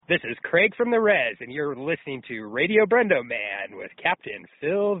This is Craig from the Res, and you're listening to Radio Brendo Man with Captain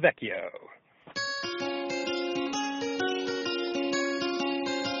Phil Vecchio.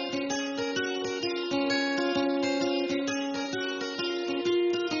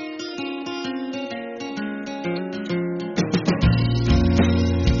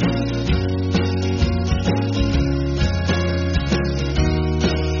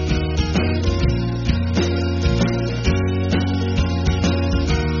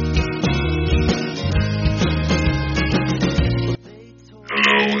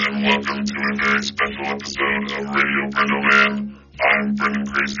 Welcome to a very special episode of Radio Brendo Man. I'm Brendan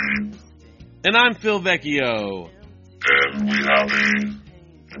Gracie. And I'm Phil Vecchio. And we have a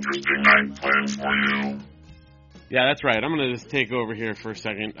interesting night planned for you. Yeah, that's right. I'm going to just take over here for a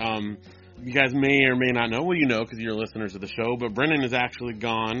second. You guys may or may not know. Well, you know because you're listeners of the show. But Brendan is actually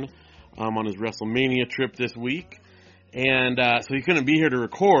gone on his WrestleMania trip this week. And so he couldn't be here to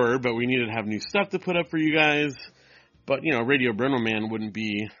record, but we needed to have new stuff to put up for you guys. But, you know, Radio Brendo Man wouldn't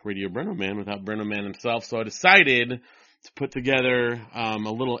be Radio Brendo Man without Brendo Man himself. So I decided to put together a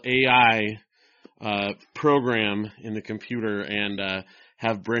little AI program in the computer and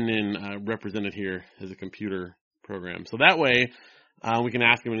have Brendan represented here as a computer program. So that way we can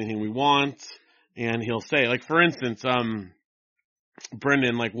ask him anything we want and he'll say, like, for instance,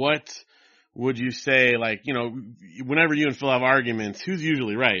 Brendan, like, what would you say, like, you know, whenever you and Phil have arguments, who's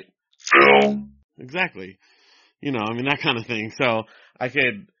usually right? Phil. Exactly. You know, I mean, that kind of thing. So I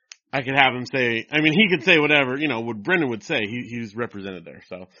could have him say, I mean, he could say whatever, you know, what Brendan would say. He's represented there.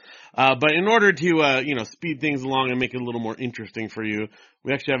 So, but in order to, you know, speed things along and make it a little more interesting for you,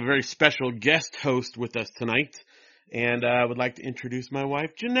 we actually have a very special guest host with us tonight. And I would like to introduce my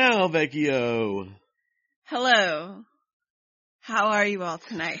wife, Janelle Vecchio. Hello. How are you all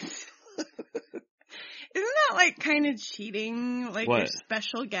tonight? Isn't that like kind of cheating? Like what? Your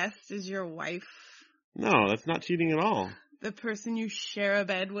special guest is your wife? No, that's not cheating at all. The person you share a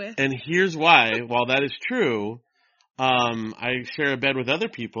bed with? And here's why. While that is true, I share a bed with other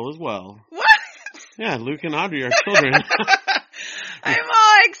people as well. What? Yeah, Luke and Audrey are children. I'm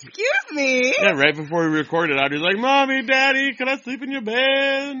all, excuse me. Yeah, right before we recorded, Audrey's like, Mommy, Daddy, can I sleep in your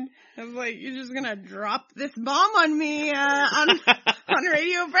bed? I was like, you're just gonna drop this bomb on me on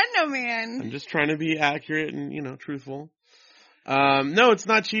Radio Brendo Man. I'm just trying to be accurate and, you know, truthful. No, it's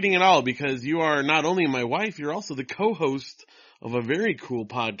not cheating at all because you are not only my wife, you're also the co-host of a very cool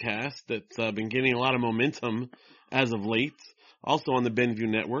podcast that's been getting a lot of momentum as of late. Also on the Benview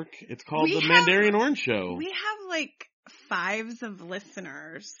Network. It's called The Mandarin Orange Show. We have like 5s of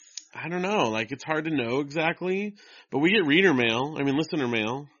listeners. I don't know. Like, it's hard to know exactly. But we get reader mail. I mean, listener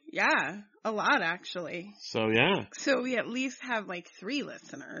mail. Yeah, a lot actually. So, yeah. So we at least have like 3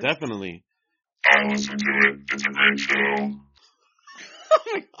 listeners. Definitely. I listen to it. It's a great show. Oh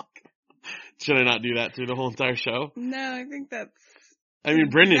my God. Should I not do that through the whole entire show? No, I think that's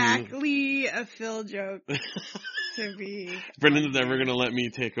Brendan. Exactly a Phil joke to be. Brendan's never going to let me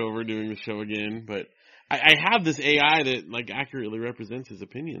take over doing the show again, but I have this AI that, like, accurately represents his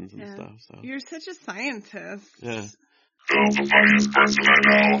opinions and stuff, so. You're such a scientist. Yeah. Phil's the funniest person I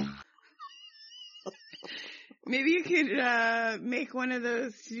know. Maybe you could make one of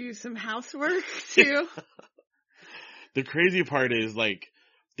those to do some housework, too. The crazy part is, like,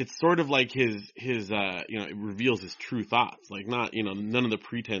 it's sort of like his, you know, it reveals his true thoughts. Like, not, you know, none of the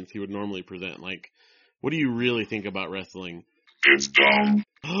pretense he would normally present. Like, what do you really think about wrestling? It's dumb.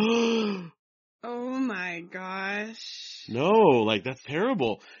 Oh my gosh. No, like, that's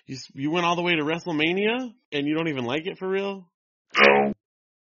terrible. You went all the way to WrestleMania, and you don't even like it for real? No.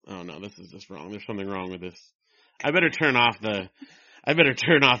 Oh no, this is just wrong. There's something wrong with this. I better turn off the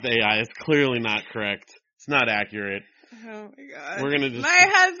AI. It's clearly not correct. It's not accurate. Oh my God. We're gonna just. My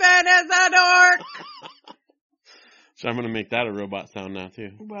husband is a dork. So I'm gonna make that a robot sound now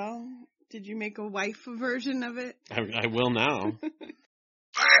too. Well, did you make a wife version of it? I will now.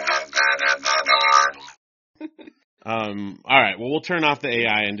 My husband is a dork. All right. Well, we'll turn off the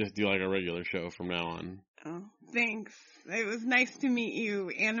AI and just do like a regular show from now on. Oh, thanks. It was nice to meet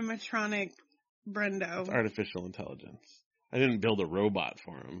you, animatronic Brendo. It's artificial intelligence. I didn't build a robot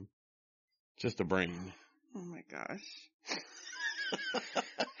for him. Just a brain. Oh my gosh.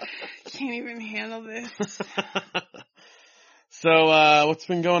 Can't even handle this. So, what's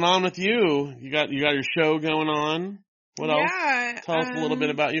been going on with you? You got your show going on? What else? Yeah. Tell us a little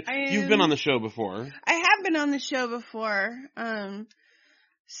bit about you. You've been on the show before. I have been on the show before.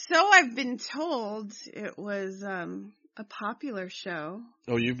 So I've been told it was a popular show.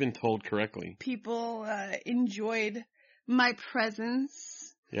 Oh, you've been told correctly. People enjoyed my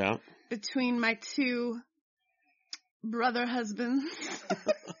presence. Yeah. Between my 2 brother husbands.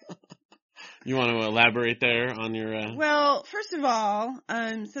 You want to elaborate there on your... Well, first of all,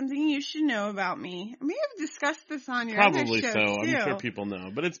 something you should know about me. I may have discussed this on your other Probably show, so. too. I'm sure people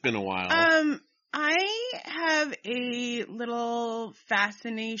know, but it's been a while. I have a little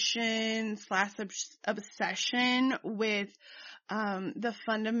fascination / obsession with the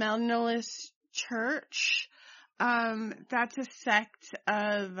fundamentalist church. That's a sect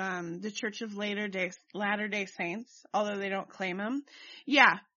of the Church of Latter-day Saints, although they don't claim them.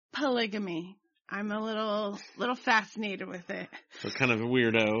 Yeah, polygamy. I'm a little fascinated with it. So kind of a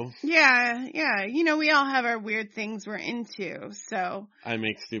weirdo. Yeah. You know, we all have our weird things we're into, so. I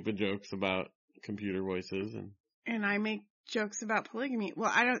make stupid jokes about computer voices and I make jokes about polygamy.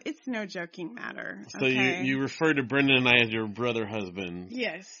 Well, it's no joking matter. So okay? you refer to Brendan and I as your brother husband.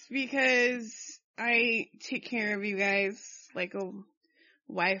 Yes, because I take care of you guys like a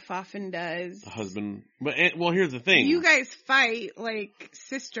wife often does. A husband. But, well, here's the thing. You guys fight like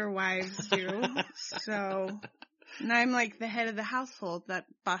sister wives do. So, and I'm like the head of the household that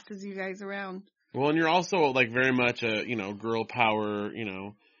bosses you guys around. Well, and you're also like very much a, girl power,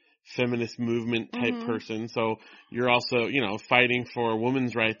 feminist movement type person. So you're also, fighting for a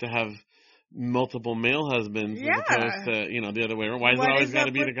woman's right to have multiple male husbands as opposed to, the other way around. Why has it always got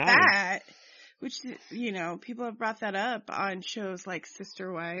to be the guy? That? Which, people have brought that up on shows like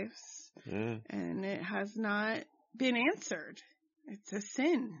Sister Wives. Yeah. And it has not been answered. It's a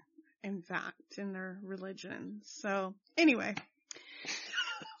sin, in fact, in their religion. So, anyway,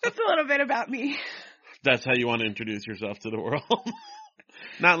 that's a little bit about me. That's how you want to introduce yourself to the world.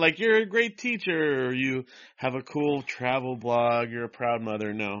 Not like you're a great teacher or you have a cool travel blog, you're a proud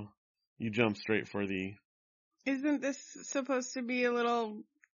mother. No. You jump straight for the... Isn't this supposed to be a little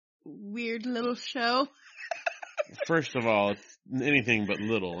weird little show? First of all, it's anything but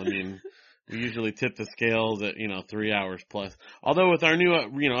little. I mean, we usually tip the scales at, 3 hours plus. Although with our new,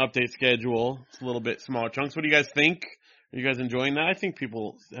 update schedule, it's a little bit smaller chunks. What do you guys think? Are you guys enjoying that? I think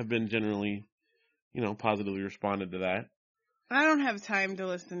people have been generally, positively responded to that. I don't have time to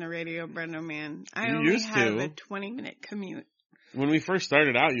listen to Radio Brendo Man. I only have a 20-minute commute. When we first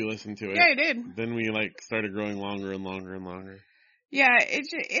started out, you listened to it. Yeah, I did. Then we started growing longer and longer and longer. Yeah,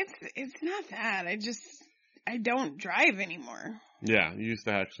 it's not that. I don't drive anymore. Yeah, you used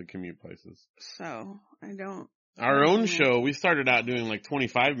to actually commute places. So, I don't. Our own show, we started out doing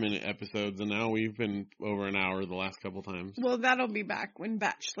 25-minute episodes, and now we've been over an hour the last couple times. Well, that'll be back when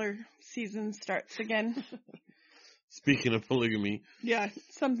Bachelor season starts again. Speaking of polygamy. Yeah,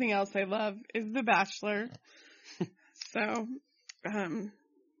 something else I love is The Bachelor. So,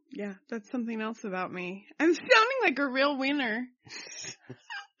 yeah, that's something else about me. I'm sounding like a real winner.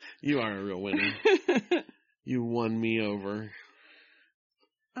 You are a real winner. You won me over.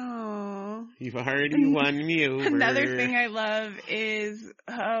 Oh. You've already won me over. Another thing I love is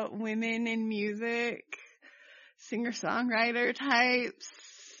women in music, singer-songwriter types.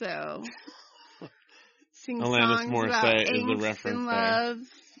 So, sing Alanis songs Morissette about is the angst reference and there. love.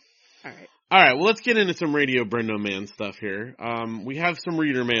 All right, well, let's get into some Radio Brendo Man stuff here. We have some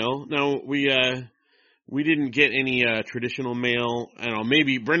reader mail. Now, we didn't get any traditional mail. I don't know,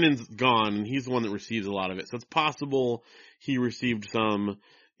 maybe Brendan's gone, and he's the one that receives a lot of it. So it's possible he received some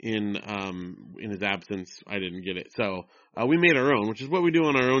in his absence. I didn't get it. So we made our own, which is what we do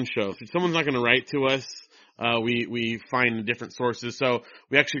on our own show. If someone's not going to write to us, we find different sources. So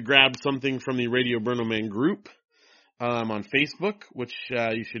we actually grabbed something from the Radio Brendo Man group on Facebook, which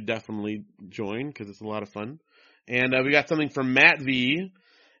you should definitely join because it's a lot of fun. And we got something from Matt V.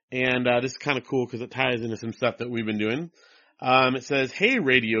 And this is kind of cool because it ties into some stuff that we've been doing. It says, "Hey,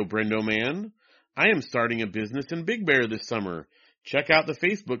 Radio Brendo Man, I am starting a business in Big Bear this summer. Check out the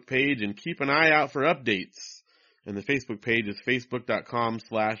Facebook page and keep an eye out for updates." And the Facebook page is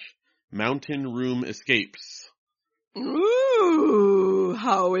facebook.com/Mountain Room Escapes. Ooh,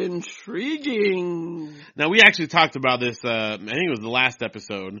 how intriguing. Now, we actually talked about this, I think it was the last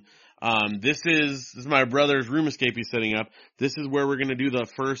episode. This is my brother's room escape he's setting up. This is where we're going to do the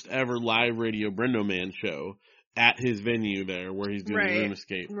first ever live Radio Brendo Man show at his venue there where he's doing the room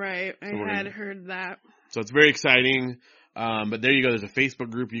escape. Right, So I had heard that. So it's very exciting. But there you go. There's a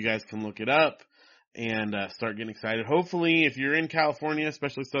Facebook group. You guys can look it up and start getting excited. Hopefully, if you're in California,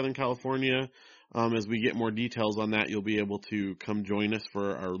 especially Southern California, as we get more details on that, you'll be able to come join us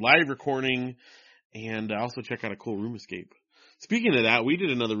for our live recording and also check out a cool room escape. Speaking of that, we did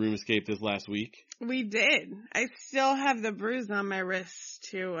another room escape this last week. We did. I still have the bruise on my wrist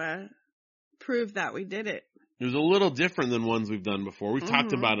to prove that we did it. It was a little different than ones we've done before. We've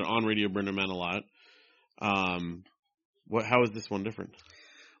talked about it on Radio Brendo Man a lot. How is this one different?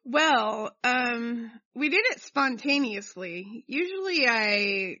 Well, we did it spontaneously. Usually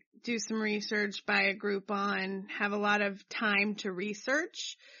I do some research, buy a Groupon, have a lot of time to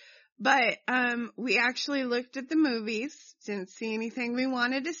research. But we actually looked at the movies, didn't see anything we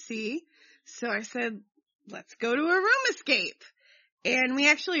wanted to see. So I said, let's go to a room escape. And we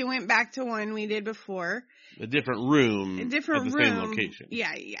actually went back to one we did before. A different room. A different at the room. same location.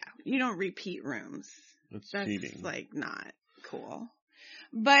 Yeah. You don't repeat rooms. That's cheating. That's like not cool.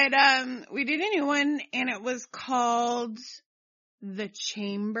 But we did a new one, and it was called The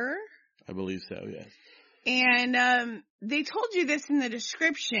Chamber. I believe so, yes. And they told you this in the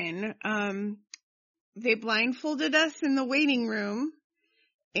description. They blindfolded us in the waiting room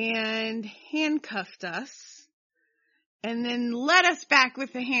and handcuffed us, and then led us back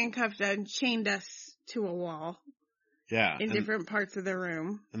with the handcuffs and chained us to a wall. Yeah. In different parts of the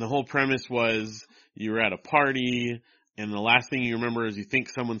room. And the whole premise was you were at a party, and the last thing you remember is you think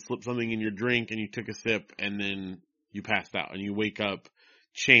someone slipped something in your drink, and you took a sip, and then you passed out, and you wake up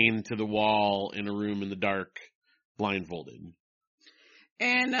chained to the wall in a room in the dark, blindfolded.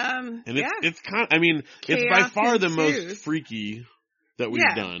 And it's kind of, I mean, it's by far the most freaky that we've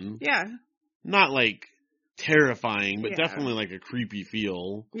done. Yeah. Not like terrifying, but definitely like a creepy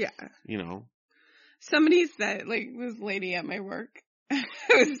feel. Yeah. You know. Somebody said, like, this lady at my work, I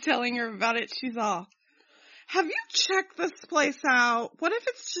was telling her about it, she's all, have you checked this place out? What if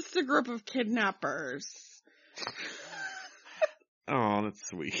it's just a group of kidnappers? Oh, that's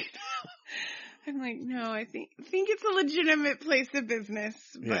sweet. I'm like, no, I think it's a legitimate place of business.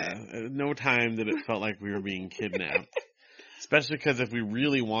 But... Yeah, no time that it felt like we were being kidnapped. Especially because if we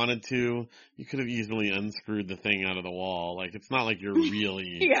really wanted to, you could have easily unscrewed the thing out of the wall. Like, it's not like you're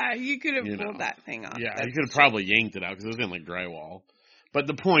really... Yeah, you could have pulled that thing off. Yeah, you could have probably yanked it out because it was in, like, drywall. But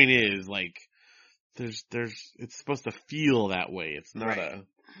the point is, like, it's supposed to feel that way. It's not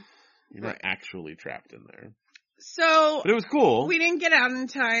you're not actually trapped in there. So... But it was cool. We didn't get out in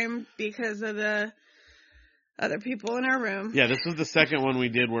time because of the other people in our room. Yeah, this was the second one we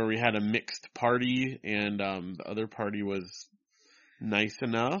did where we had a mixed party, and the other party was nice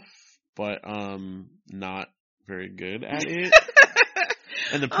enough, but not very good at it.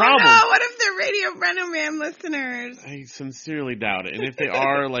 And the problem... Oh no, what if they're Radio Brendo Man listeners? I sincerely doubt it. And if they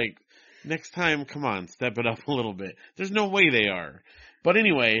are, like, next time, come on, step it up a little bit. There's no way they are. But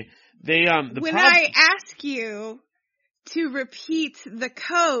anyway, they... I ask you to repeat the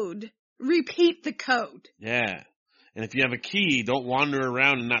code... Repeat the code. Yeah. And if you have a key, don't wander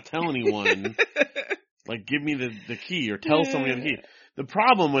around and not tell anyone. Like, give me the key or tell someone you have a key. The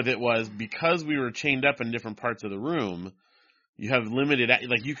problem with it was because we were chained up in different parts of the room, you have limited,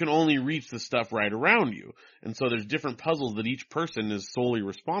 like, you can only reach the stuff right around you. And so there's different puzzles that each person is solely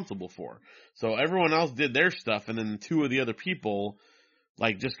responsible for. So everyone else did their stuff, and then two of the other people...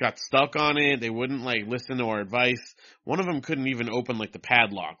 like, just got stuck on it. They wouldn't, like, listen to our advice. One of them couldn't even open, like, the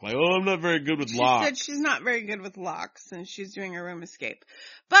padlock. Like, oh, I'm not very good with locks. She said she's not very good with locks, and she's doing a room escape.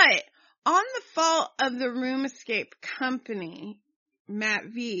 But, on the fault of the room escape company, Matt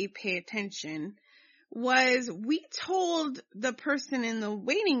V, pay attention, was we told the person in the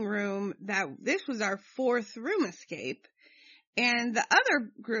waiting room that this was our fourth room escape, and the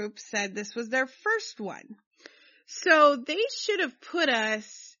other group said this was their first one. So they should have put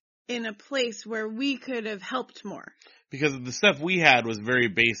us in a place where we could have helped more. Because the stuff we had was very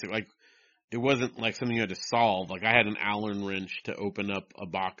basic. Like, it wasn't like something you had to solve. Like, I had an Allen wrench to open up a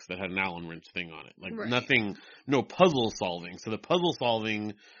box that had an Allen wrench thing on it. Like, nothing, no puzzle solving. So the puzzle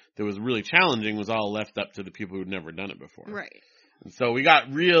solving that was really challenging was all left up to the people who'd never done it before. Right. And so we got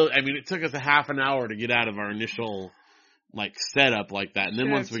it took us a half an hour to get out of our initial, like, setup like that. And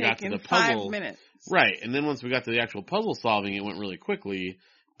then once we got to the puzzle. 5 minutes. Right, and then once we got to the actual puzzle solving, it went really quickly,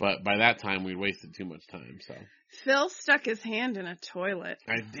 but by that time, we'd wasted too much time, so. Phil stuck his hand in a toilet.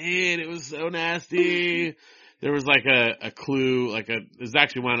 I did, it was so nasty. There was like a clue, it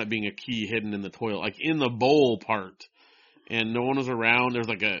actually wound up being a key hidden in the toilet, like in the bowl part, and no one was around. There was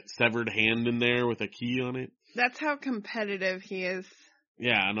like a severed hand in there with a key on it. That's how competitive he is.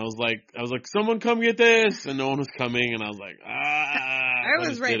 Yeah, and I was like, someone come get this, and no one was coming, and I was like, I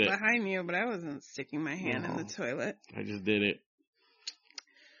was right behind you, but I wasn't sticking my hand in the toilet. I just did it.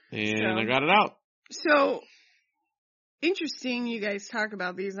 And I got it out. So, interesting you guys talk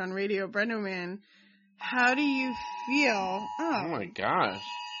about these on Radio Brendo Man. How do you feel? Oh my gosh.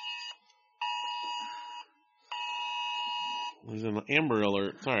 There's an Amber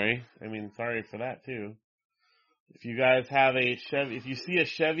Alert. Sorry for that too. If you guys have a Chevy, if you see a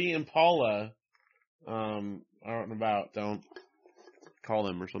Chevy Impala, out and about, don't call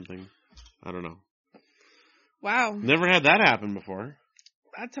them or something. I don't know. Wow. Never had that happen before.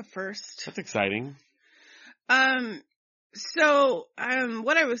 That's a first. That's exciting. So,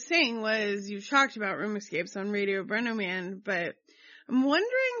 what I was saying was you've talked about room escapes on Radio Brendo Man, but I'm wondering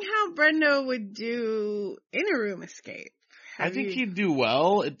how Brendo would do in a room escape. I think he'd do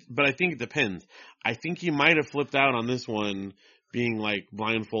well, but I think it depends. I think he might have flipped out on this one being like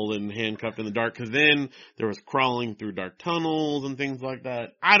blindfolded and handcuffed in the dark, because then there was crawling through dark tunnels and things like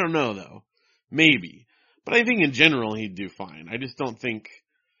that. I don't know though. Maybe. But I think in general he'd do fine. I just don't think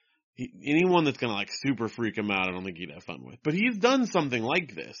anyone that's gonna like super freak him out, I don't think he'd have fun with. But he's done something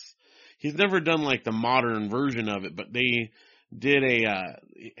like this. He's never done like the modern version of it, but they did I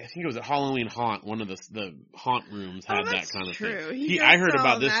think it was at Halloween Haunt, one of the haunt rooms had that kind of thing. I heard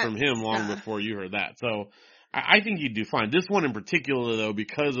about this from him long before you heard that. So I think he'd do fine. This one in particular though,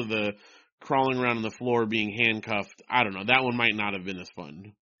 because of the crawling around on the floor, being handcuffed, I don't know, that one might not have been as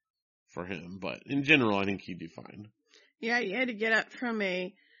fun for him, but in general I think he'd do fine. Yeah, you had to get up from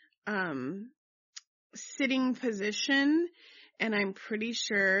a sitting position, and I'm pretty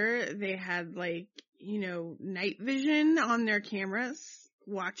sure they had like, night vision on their cameras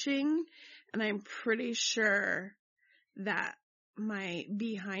watching, and I'm pretty sure that my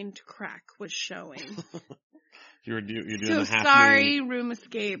behind crack was showing. You're doing so a half sorry, room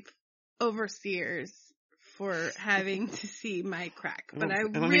escape overseers, for having to see my crack, but I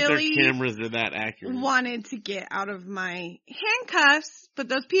don't really think their cameras are that accurate. Wanted to get out of my handcuffs, but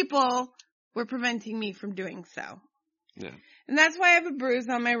those people were preventing me from doing so. Yeah. And that's why I have a bruise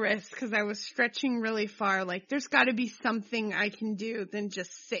on my wrist, because I was stretching really far. Like, there's got to be something I can do than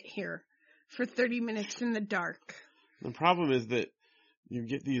just sit here for 30 minutes in the dark. The problem is that you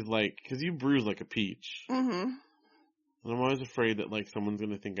get these, like, because you bruise like a peach. Mm-hmm. And I'm always afraid that, like, someone's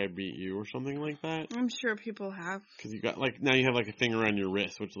going to think I beat you or something like that. I'm sure people have. Because you got, like, now you have, like, a thing around your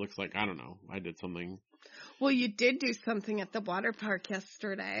wrist, which looks like, I don't know, I did something. Well, you did do something at the water park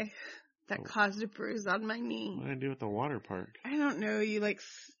yesterday that caused a bruise on my knee. What did I do at the water park? I don't know. You, like,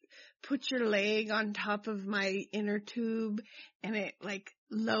 put your leg on top of my inner tube, and it, like,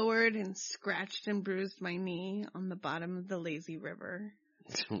 lowered and scratched and bruised my knee on the bottom of the lazy river.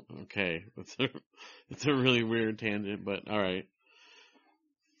 Okay. It's a really weird tangent, but alright.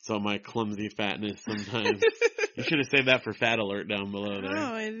 So my clumsy fatness sometimes. You should have saved that for Fat Alert down below there.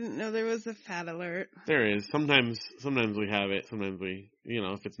 Oh, I didn't know there was a Fat Alert. There is. Sometimes we have it. Sometimes we,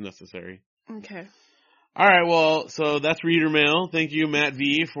 if it's necessary. Okay. Alright, well, so that's reader mail. Thank you, Matt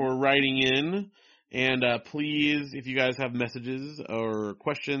V, for writing in. And please, if you guys have messages or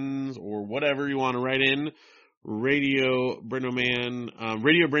questions or whatever you want to write in, Radio Brendoman,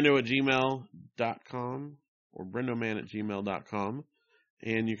 radiobrendo@gmail.com or brendoman@gmail.com.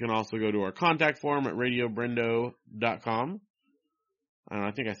 And you can also go to our contact form at radiobrendo.com.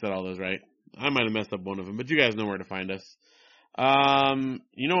 I think I said all those right. I might have messed up one of them, but you guys know where to find us. You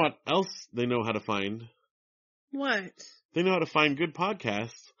know what else they know how to find? What? They know how to find good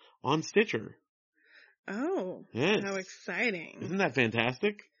podcasts on Stitcher. Oh. Yes. How exciting. Isn't that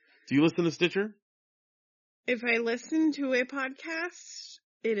fantastic? Do you listen to Stitcher? If I listen to a podcast,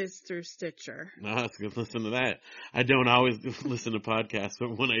 it is through Stitcher. No, that's good. Listen to that. I don't always listen to podcasts,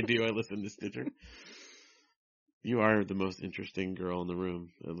 but when I do, I listen to Stitcher. You are the most interesting girl in the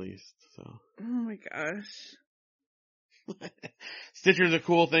room, at least. So. Oh my gosh. Stitcher's a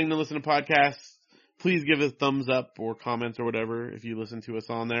cool thing to listen to podcasts. Please give us thumbs up or comments or whatever if you listen to us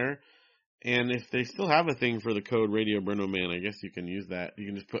on there. And if they still have a thing for the code Radio Brendo Man, I guess you can use that. You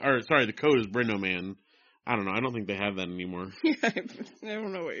can just the code is Brendo Man. I don't know. I don't think they have that anymore. Yeah, I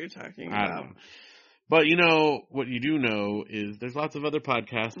don't know what you're talking about. I don't know. But what you do know is there's lots of other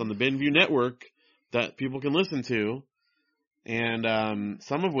podcasts on the Benview Network that people can listen to. And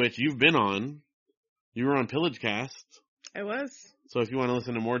some of which you've been on. You were on Pillagecast. I was. So if you want to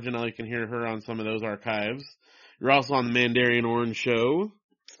listen to more Janelle, you can hear her on some of those archives. You're also on the Mandarian Orange Show.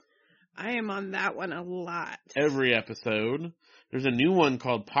 I am on that one a lot. Every episode. There's a new one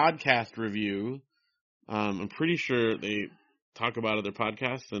called Podcast Review. I'm pretty sure they talk about other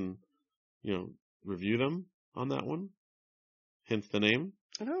podcasts and, review them on that one. Hence the name.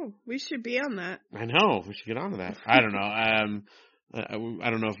 Oh, we should be on that. I know. We should get on to that. I don't know. I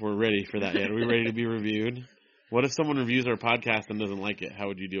don't know if we're ready for that yet. Are we ready to be reviewed? What if someone reviews our podcast and doesn't like it? How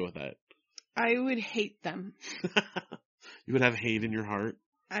would you deal with that? I would hate them. You would have hate in your heart?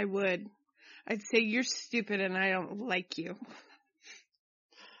 I would. I'd say you're stupid and I don't like you.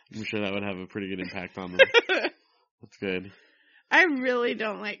 I'm sure that would have a pretty good impact on them. That's good. I really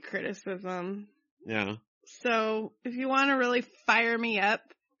don't like criticism. Yeah. So if you want to really fire me up,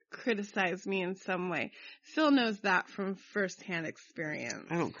 criticize me in some way. Phil knows that from firsthand experience.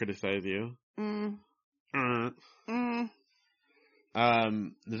 I don't criticize you.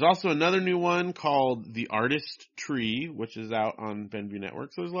 There's also another new one called The Artist Tree, which is out on Benview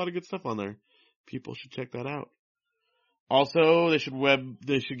Network. So there's a lot of good stuff on there. People should check that out. Also, they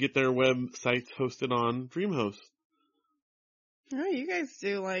should get their websites hosted on DreamHost. Oh, you guys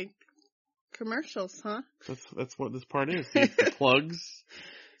do like commercials, huh? That's what this part is. See, it's the plugs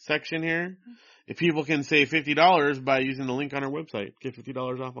section here. If people can save $50 by using the link on our website, get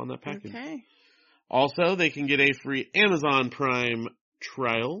 $50 off on that package. Okay. Also, they can get a free Amazon Prime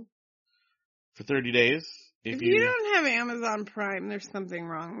trial for 30 days. If you don't have Amazon Prime, there's something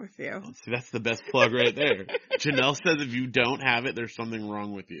wrong with you. See, that's the best plug right there. Janelle says if you don't have it, there's something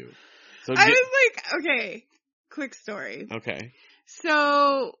wrong with you. So I was like, okay, quick story. Okay.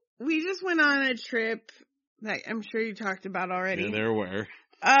 So, we just went on a trip that I'm sure you talked about already. Yeah, there were.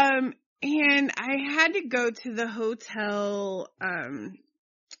 And I had to go to the hotel,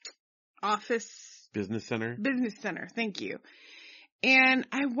 office. Business center? Business center, thank you. And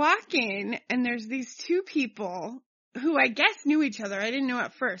I walk in, and there's these two people who I guess knew each other. I didn't know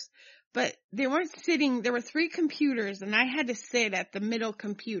at first. But they weren't sitting, there were 3 computers, and I had to sit at the middle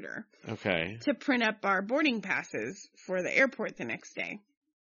computer. Okay. To print up our boarding passes for the airport the next day.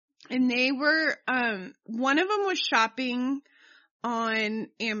 And they were, one of them was shopping on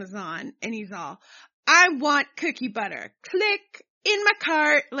Amazon, and he's all, I want cookie butter. Click. In my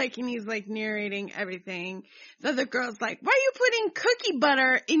cart, like, and he's like narrating everything. The other girl's like, why are you putting cookie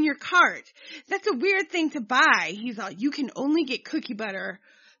butter in your cart? That's a weird thing to buy. He's all, you can only get cookie butter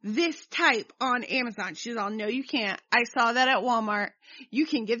this type on Amazon. She's all, no, you can't. I saw that at Walmart. You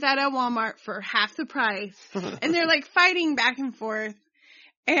can get that at Walmart for half the price. And they're like fighting back and forth.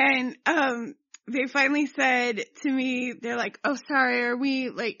 And, they finally said to me, they're like, oh, sorry, are we,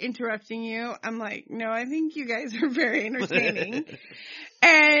 like, interrupting you? I'm like, no, I think you guys are very entertaining.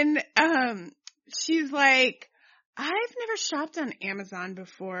 And, she's like, I've never shopped on Amazon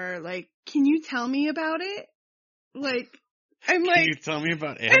before. Like, can you tell me about it? Like, I'm like. Can you tell me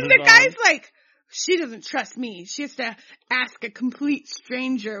about Amazon? And the guy's like, she doesn't trust me. She has to ask a complete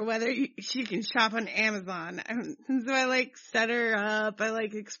stranger whether she can shop on Amazon. And so I like set her up. I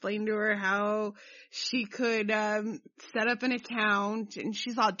like explained to her how she could set up an account. And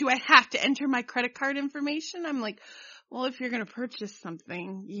she's all, do I have to enter my credit card information? I'm like, well, if you're going to purchase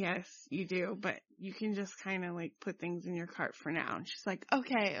something, yes, you do. But you can just kind of like put things in your cart for now. And she's like,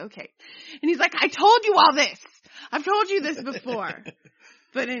 okay. And he's like, I told you all this. I've told you this before.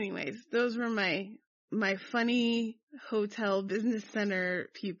 But anyways, those were my funny hotel business center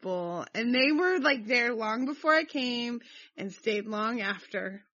people. And they were like there long before I came and stayed long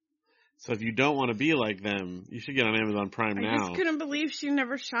after. So if you don't want to be like them, you should get on Amazon Prime now. I just couldn't believe she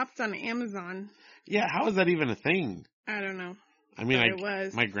never shopped on Amazon. Yeah, how is that even a thing? I don't know. I mean,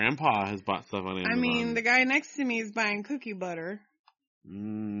 my grandpa has bought stuff on Amazon. I mean, the guy next to me is buying cookie butter.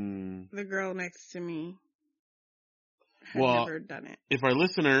 The girl next to me. Well, never done it. If our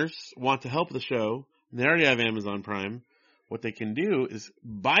listeners want to help the show, and they already have Amazon Prime, what they can do is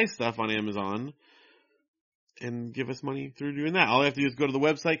buy stuff on Amazon and give us money through doing that. All they have to do is go to the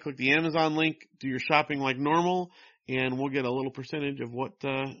website, click the Amazon link, do your shopping like normal, and we'll get a little percentage of what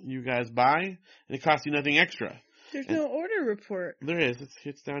you guys buy, and it costs you nothing extra. There's no order report. There is.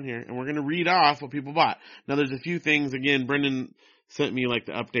 It's down here. And we're going to read off what people bought. Now, there's a few things. Again, Brendan sent me like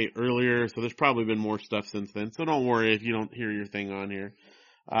the update earlier, so there's probably been more stuff since then. So don't worry if you don't hear your thing on here.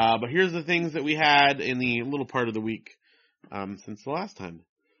 But here's the things that we had in the little part of the week since the last time.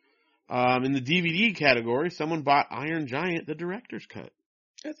 In the DVD category, someone bought Iron Giant, the director's cut.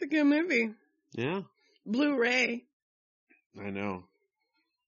 That's a good movie. Yeah. Blu-ray. I know.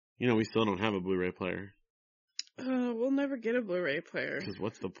 You know, we still don't have a Blu-ray player. We'll never get a Blu-ray player. Because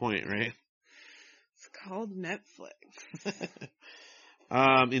what's the point, right? It's called Netflix.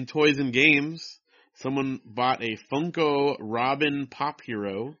 In toys and games, someone bought a Funko Robin Pop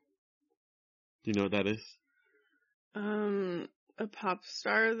Hero. Do you know what that is? A pop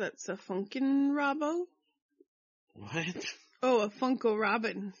star that's a Funkin' Robbo? What? Oh, a Funko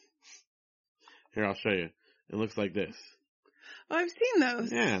Robin. Here, I'll show you. It looks like this. Oh, I've seen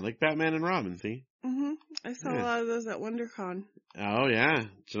those. Yeah, like Batman and Robin, see? Mm-hmm. I saw a lot of those at WonderCon. Oh, yeah.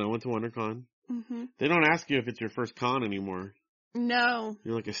 Janelle went to WonderCon. Mm-hmm. They don't ask you if it's your first con anymore. No.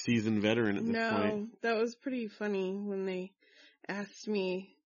 You're like a seasoned veteran at this point. No, that was pretty funny when they asked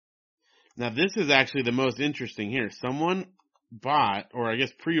me. Now, this is actually the most interesting here. Someone bought, or I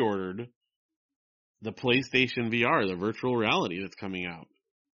guess pre-ordered, the PlayStation VR, the virtual reality that's coming out.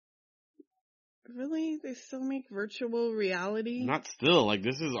 Really? They still make virtual reality? Not still. Like,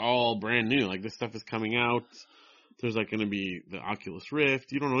 this is all brand new. Like, this stuff is coming out. There's, like, going to be the Oculus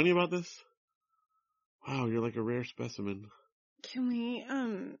Rift. You don't know any about this? Wow, you're like a rare specimen. Can we,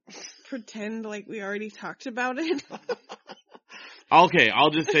 pretend like we already talked about it? Okay,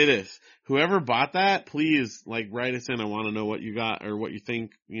 I'll just say this. Whoever bought that, please, like, write us in. I want to know what you got or what you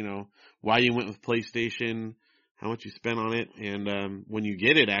think, you know, why you went with PlayStation, how much you spent on it, and when you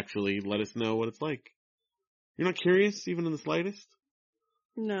get it, actually, let us know what it's like. You're not curious, even in the slightest?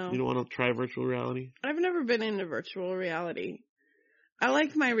 No. You don't want to try virtual reality? I've never been into virtual reality. I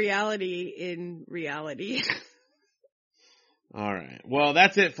like my reality in reality. All right. Well,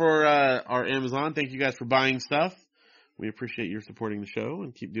 that's it for our Amazon. Thank you guys for buying stuff. We appreciate your supporting the show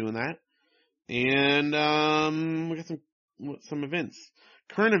and keep doing that. And we got some events.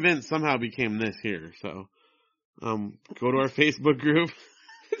 Current events somehow became this here. So go to our Facebook group.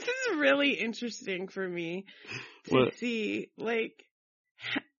 This is really interesting for me to see, like,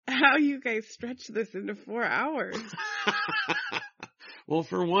 how you guys stretch this into 4 hours. Well,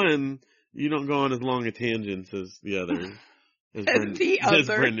 for one, you don't go on as long a tangents as the other. As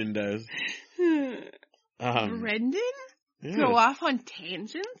Brendan does. Brendan? Yeah. Go off on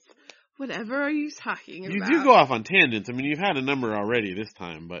tangents? Whatever are you talking about? You do go off on tangents. I mean, you've had a number already this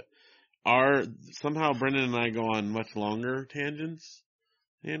time, but somehow Brendan and I go on much longer tangents,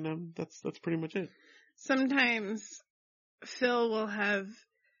 and that's pretty much it. Sometimes Phil will have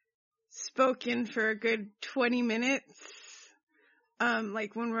spoken for a good 20 minutes,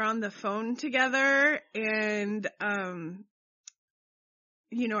 like when we're on the phone together, and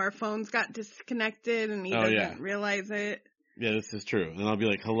you know, our phones got disconnected and he doesn't realize it. Yeah, this is true. And I'll be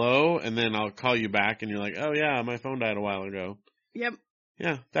like, hello, and then I'll call you back and you're like, oh yeah, my phone died a while ago. Yep.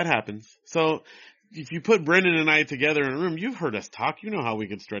 Yeah, that happens. So if you put Brendan and I together in a room, you've heard us talk. You know how we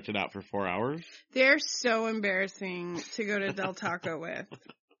could stretch it out for 4 hours. They're so embarrassing to go to Del Taco with.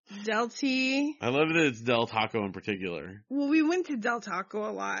 Del T. I love that it's Del Taco in particular. Well, we went to Del Taco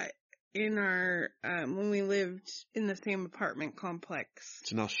a lot in our, when we lived in the same apartment complex.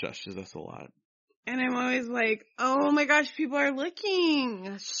 Janelle shushes us a lot. And I'm always like, oh my gosh, people are looking.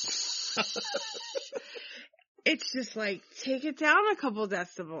 It's just like, take it down a couple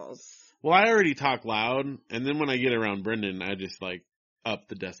decibels. Well, I already talk loud, and then when I get around Brendan, I just like up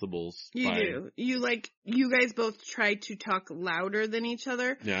the decibels. You do. You guys both try to talk louder than each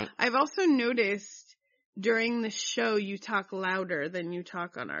other. Yeah. I've also noticed during the show, you talk louder than you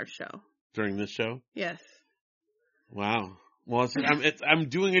talk on our show. During this show? Yes. Wow. Well, I'm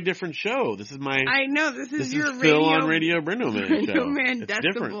doing a different show. This is my. I know this is your Phil on Radio Brendo Man Radio show. Man it's Decibel.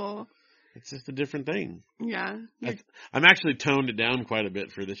 Different. It's just a different thing. Yeah. I'm actually toned it down quite a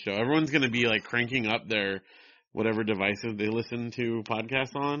bit for this show. Everyone's going to be like cranking up their whatever devices they listen to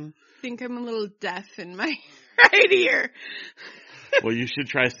podcasts on. I think I'm a little deaf in my right ear. Well, you should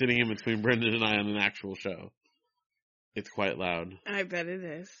try sitting in between Brendan and I on an actual show. It's quite loud. I bet it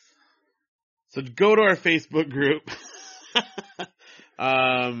is. So go to our Facebook group.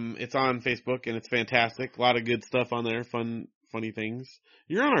 It's on Facebook and it's fantastic. A lot of good stuff on there. Funny things.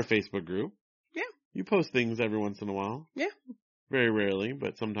 You're on our Facebook group. Yeah. You post things every once in a while. Yeah. Very rarely,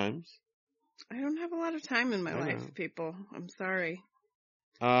 but sometimes. I don't have a lot of time in my life, people. I'm sorry.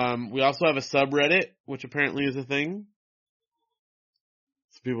 We also have a subreddit, which apparently is a thing.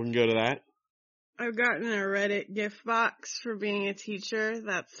 So people can go to that. I've gotten a Reddit gift box for being a teacher.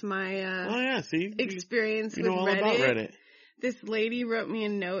 That's my experience with Reddit. You know all about Reddit. This lady wrote me a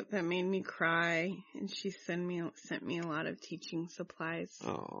note that made me cry, and she sent me a lot of teaching supplies.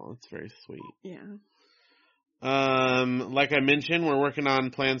 Oh, that's very sweet. Yeah. Like I mentioned, we're working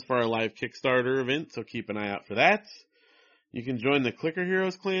on plans for our live Kickstarter event, so keep an eye out for that. You can join the Clicker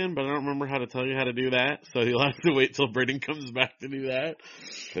Heroes clan, but I don't remember how to tell you how to do that, so you'll have to wait till Brendan comes back to do that,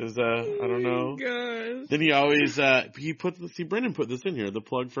 because, I don't know. Gosh. Then he always, Brendan put this in here, the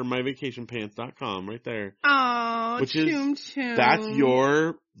plug for myvacationpants.com, right there. Oh, That's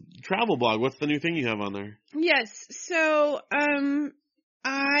your travel blog. What's the new thing you have on there? Yes, so,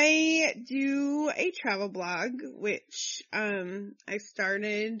 I do a travel blog, which, I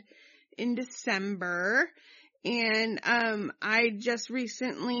started in December. And, I just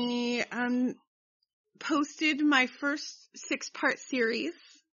recently, posted my first 6-part series.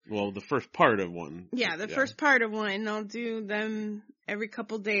 Well, the first part of one. Yeah, first part of one. I'll do them every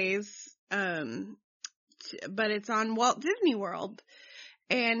couple days. But it's on Walt Disney World.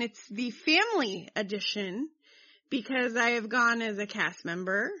 And it's the family edition because I have gone as a cast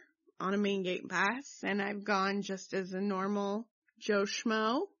member on a main gate pass. And I've gone just as a normal Joe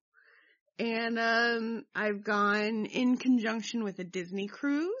Schmo. And, I've gone in conjunction with a Disney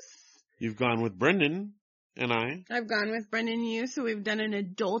cruise. You've gone with Brendan and I. I've gone with Brendan and you, so we've done an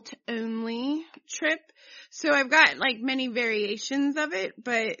adult-only trip. So I've got, like, many variations of it,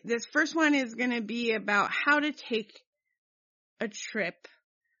 but this first one is going to be about how to take a trip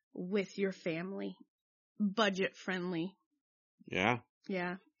with your family. Budget friendly. Yeah.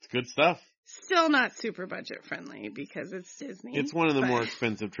 Yeah. It's good stuff. Still not super budget friendly because it's Disney. It's one of the more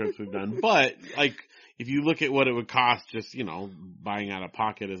expensive trips we've done. But, like, if you look at what it would cost just, you know, buying out of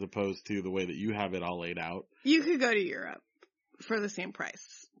pocket as opposed to the way that you have it all laid out. You could go to Europe for the same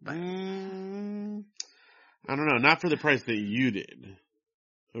price. But... I don't know. Not for the price that you did.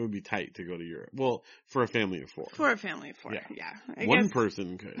 It would be tight to go to Europe. Well, for a family of 4. For a family of 4, yeah. One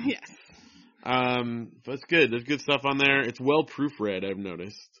person could. Yes. But it's good. There's good stuff on there. It's well proofread, I've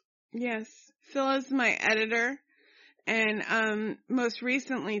noticed. Yes. Phil is my editor. And most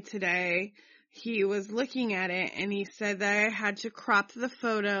recently today, he was looking at it and he said that I had to crop the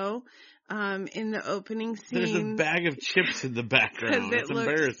photo in the opening scene. There's a bag of chips in the background. It's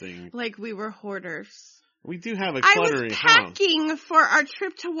embarrassing. Like we were hoarders. We do have a cluttery house. I was packing for our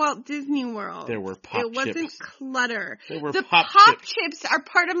trip to Walt Disney World. There were pop chips. It wasn't clutter. There were the pop chips are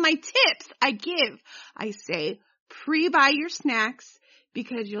part of my tips I give. I say pre-buy your snacks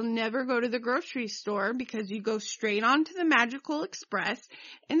because you'll never go to the grocery store because you go straight on to the Magical Express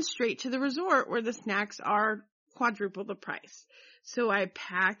and straight to the resort where the snacks are quadruple the price. So I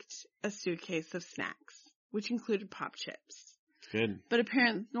packed a suitcase of snacks, which included pop chips. Good. But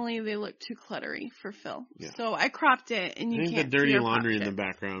apparently they look too cluttery for Phil. Yeah. So I cropped it and you can't see the dirty laundry in the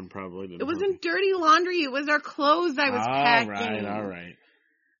background probably didn't. It wasn't dirty laundry, it was our clothes I was packing. All right.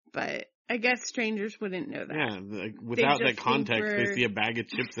 But I guess strangers wouldn't know that. Yeah, without that context, they see a bag of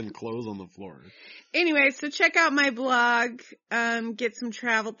chips and clothes on the floor. Anyway, so check out my blog, get some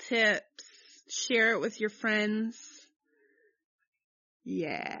travel tips, share it with your friends.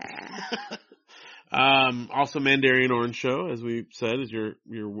 Yeah. Also Mandarin Orange Show, as we said, is your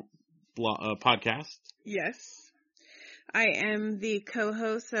podcast. Yes. I am the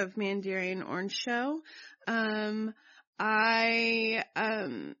co-host of Mandarin Orange Show.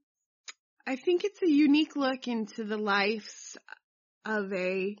 I think it's a unique look into the lives of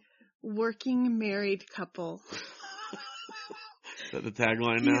a working married couple. Is that the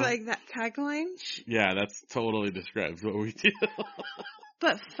tagline now? Do you like that tagline? Yeah, that's totally describes what we do.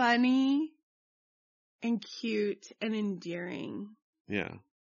 But funny and cute and endearing. Yeah.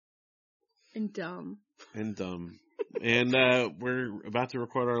 And dumb. And we're about to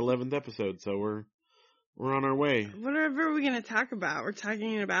record our 11th episode, so we're on our way. Whatever are we going to talk about? We're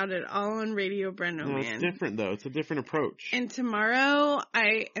talking about it all on Radio Brendo Man. It's different, though. It's a different approach. And tomorrow,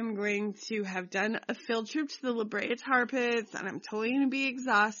 I am going to have done a field trip to the La Brea Tar Pits, and I'm totally going to be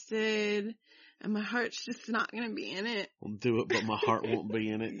exhausted, and my heart's just not going to be in it. We'll do it, but my heart won't be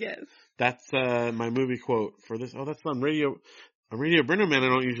in it. Yes. That's my movie quote for this. Oh, that's on Radio Brendo Man. I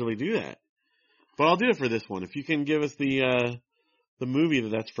don't usually do that. But I'll do it for this one. If you can give us the movie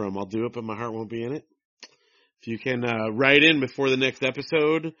that's from, I'll do it, but my heart won't be in it. If you can write in before the next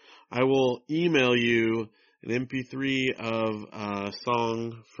episode, I will email you an MP3 of a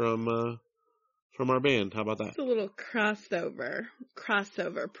song from our band. How about that? It's a little crossover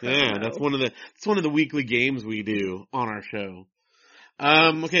promo. Yeah, that's one of the weekly games we do on our show.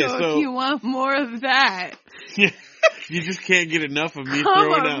 Okay, so if you want more of that, yeah, you just can't get enough of me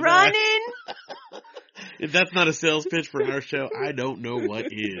throwing out running. If that's not a sales pitch for our show, I don't know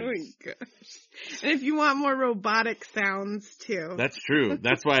what is. Oh my gosh. And if you want more robotic sounds too. That's true.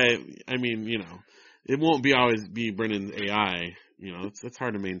 That's why, I mean, you know, it won't always be Brennan's AI. You know, it's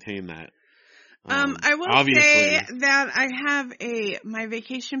hard to maintain that. I will obviously say that I have my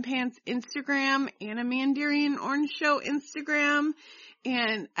Vacation Pants Instagram and a Mandarin Orange Show Instagram.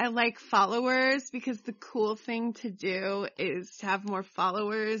 And I like followers because the cool thing to do is to have more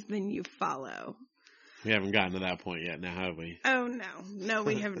followers than you follow. We haven't gotten to that point yet now, have we? Oh, no. No,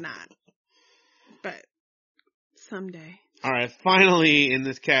 we have not. But someday. All right. Finally, in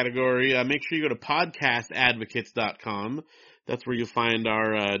this category, make sure you go to podcastadvocates.com. That's where you'll find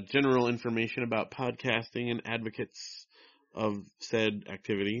our general information about podcasting and advocates of said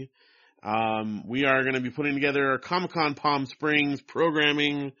activity. We are going to be putting together our Comic-Con Palm Springs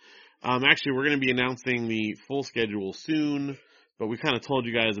programming. Actually, we're going to be announcing the full schedule soon, but we kind of told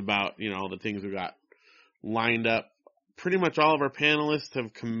you guys about, you know, all the things we got lined up. Pretty much all of our panelists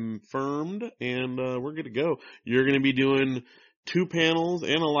have confirmed, and we're good to go. You're going to be doing 2 panels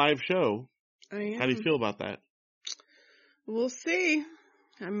and a live show. I am. How do you feel about that? We'll see.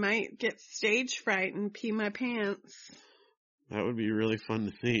 I might get stage fright and pee my pants. That would be really fun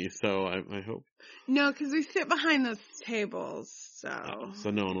to see, so I hope. No, because we sit behind those tables, so.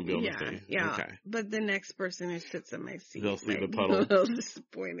 So no one will be able to see. Yeah, okay. But the next person who sits in my seat. They'll see the puddle. They'll be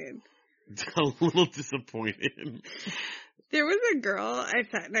disappointed. a little disappointed. There was a girl I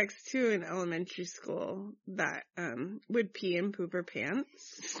sat next to in elementary school that would pee and poop her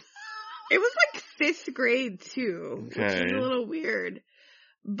pants. It was like 5th grade too, which is a little weird.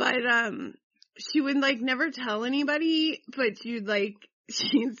 But she would like never tell anybody, but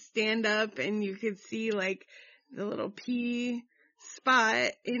she'd stand up and you could see like the little pee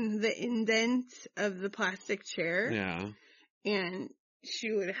spot in the indent of the plastic chair. Yeah. And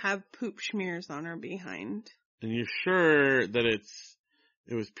she would have poop smears on her behind. And you're sure that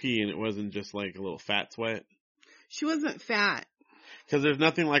it was pee and it wasn't just like a little fat sweat? She wasn't fat. Because there's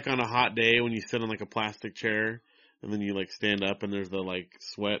nothing like on a hot day when you sit on like a plastic chair and then you like stand up and there's the like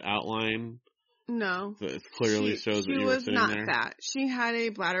sweat outline. No. So it clearly shows that you were sitting there. She was not fat. She had a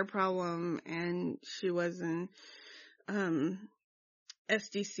bladder problem and she was in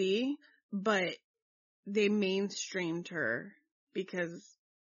SDC, but they mainstreamed her because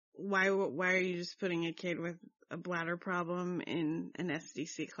why are you just putting a kid with a bladder problem in an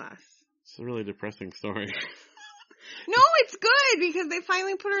SDC class? It's a really depressing story. No, it's good because they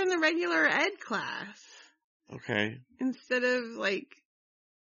finally put her in the regular ed class. Okay. Instead of like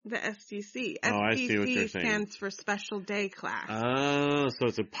the SDC. Oh, I see what you're saying. Stands for special day class. Oh, so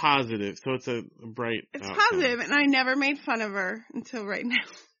it's a positive. So it's a bright It's outcome. positive, and I never made fun of her until right now.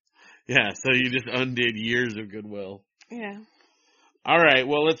 Yeah, so you just undid years of goodwill. Yeah. All right,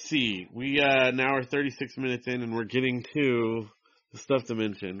 well, let's see. We now are 36 minutes in, and we're getting to the stuff to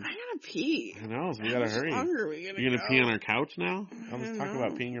mention. I gotta pee. I know, so we gotta hurry. You're gonna pee on our couch now? I'll just talk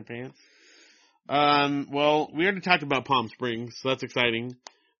about peeing your pants. Well, we already talked about Palm Springs, so that's exciting.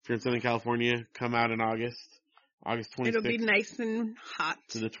 If you're in Southern California, come out in August 26th. It'll be nice and hot.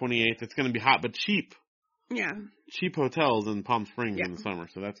 To the 28th. It's gonna be hot, but cheap. Yeah. Cheap hotels in Palm Springs in the summer,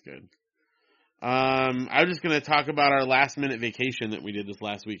 so that's good. I'm just going to talk about our last-minute vacation that we did this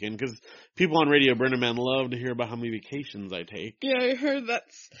last weekend, because people on Radio Brenda Man love to hear about how many vacations I take. Yeah, I heard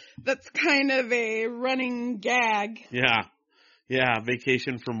that's kind of a running gag. Yeah,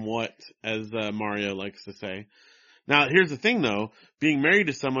 vacation from what, as Mario likes to say. Now, here's the thing, though. Being married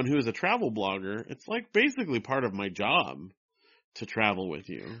to someone who is a travel blogger, it's like basically part of my job to travel with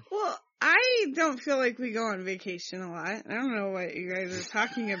you. Well, I don't feel like we go on vacation a lot. I don't know what you guys are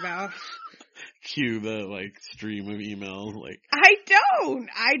talking about. Cue the, like, stream of emails, like...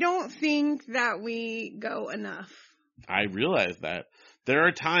 I don't think that we go enough. I realize that. There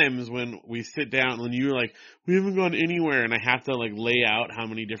are times when we sit down, when you're like, we haven't gone anywhere, and I have to, like, lay out how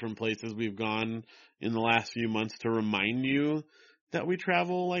many different places we've gone in the last few months to remind you that we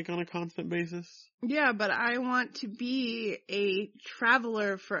travel, like, on a constant basis. Yeah, but I want to be a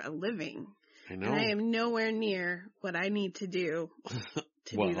traveler for a living. I know. And I am nowhere near what I need to do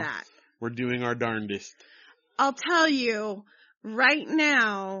to do that. We're doing our darndest. I'll tell you, right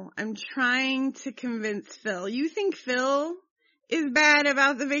now, I'm trying to convince Phil. You think Phil is bad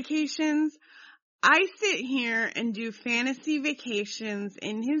about the vacations? I sit here and do fantasy vacations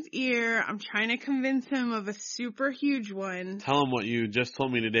in his ear. I'm trying to convince him of a super huge one. Tell him what you just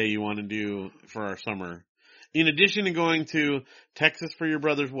told me today you want to do for our summer. In addition to going to Texas for your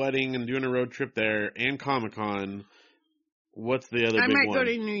brother's wedding and doing a road trip there and Comic-Con, what's the other big one? I might go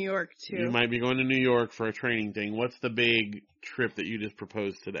to New York, too. You might be going to New York for a training thing. What's the big trip that you just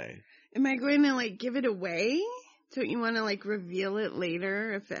proposed today? Am I going to, like, give it away? Don't you want to, like, reveal it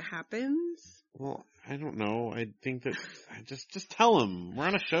later if it happens? Well, I don't know. I think that... Just tell him. We're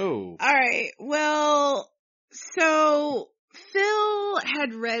on a show. All right. Well, so Phil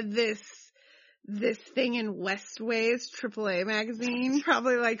had read this thing in Westways AAA magazine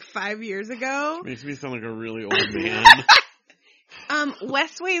probably like 5 years ago. Makes me sound like a really old man.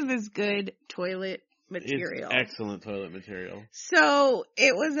 Westways is good toilet material. It's excellent toilet material. So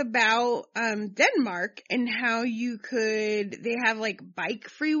it was about Denmark and how they have like bike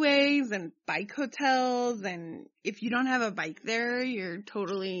freeways and bike hotels, and if you don't have a bike there, you're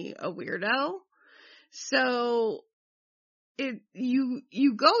totally a weirdo. So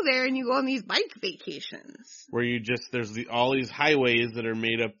you go there and you go on these bike vacations. Where there's all these highways that are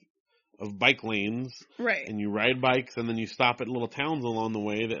made up of bike lanes. Right. And you ride bikes and then you stop at little towns along the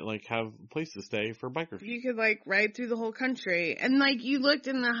way that like have a place to stay for bikers. You could like ride through the whole country. And like you looked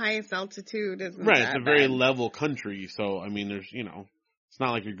in the highest altitude. It's a very level country. So, I mean, there's, it's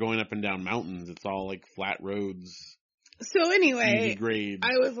not like you're going up and down mountains. It's all like flat roads. So anyway, easy grades.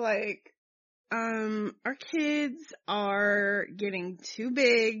 I was like, our kids are getting too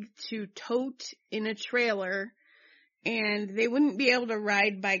big to tote in a trailer, and they wouldn't be able to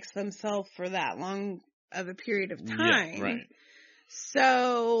ride bikes themselves for that long of a period of time. Yeah, right.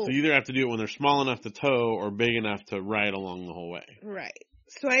 So you either have to do it when they're small enough to tow or big enough to ride along the whole way. Right.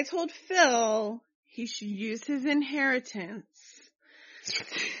 So I told Phil he should use his inheritance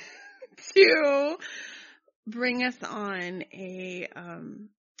to bring us on a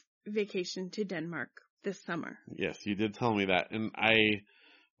vacation to Denmark this summer. Yes, you did tell me that, and I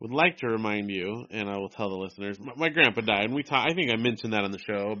would like to remind you, and I will tell the listeners, my grandpa died, and I think I mentioned that on the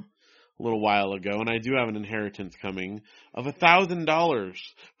show a little while ago, and I do have an inheritance coming of $1,000,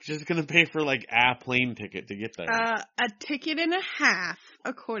 which is going to pay for like a plane ticket to get there. A ticket and a half,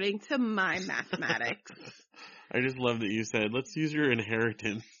 according to my mathematics. I just love that you said, let's use your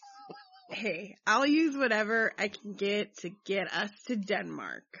inheritance. Hey, I'll use whatever I can get to get us to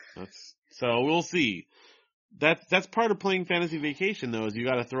Denmark. So we'll see. That's part of playing Fantasy Vacation, though, is you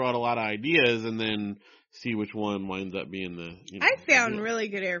got to throw out a lot of ideas and then see which one winds up being the. I found really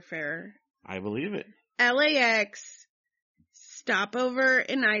good airfare. I believe it. LAX, stopover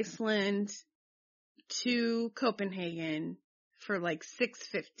in Iceland to Copenhagen for like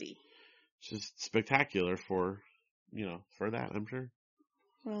 $650. Just spectacular for that, I'm sure.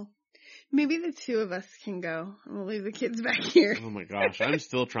 Well, maybe the two of us can go, and we'll leave the kids back here. Oh my gosh, I'm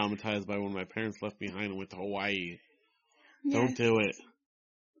still traumatized by when my parents left behind and went to Hawaii. Yes, Don't do it.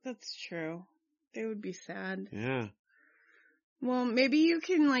 That's true. They would be sad. Yeah. Well, maybe you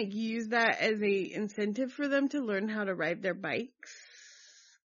can like use that as a incentive for them to learn how to ride their bikes,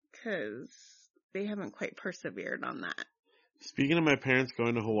 because they haven't quite persevered on that. Speaking of my parents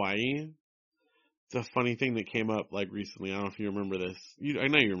going to Hawaii, it's a funny thing that came up like recently. I don't know if you remember this. I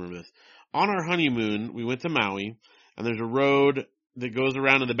know you remember this. On our honeymoon, we went to Maui, and there's a road that goes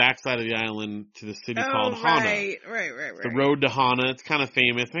around to the backside of the island to the city called Hana. Right. The road to Hana. It's kind of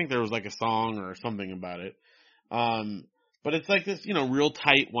famous. I think there was like a song or something about it. But it's like this, real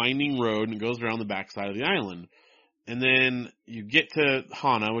tight winding road, and it goes around the backside of the island. And then you get to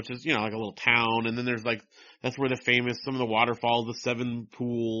Hana, which is, like a little town, and then there's like, that's where some of the waterfalls, the 7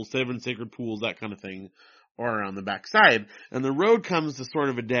 sacred pools, that kind of thing, are around the backside. And the road comes to sort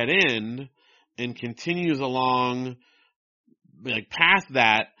of a dead end and continues along, like past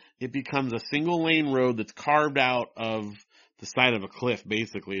that, it becomes a single lane road that's carved out of the side of a cliff,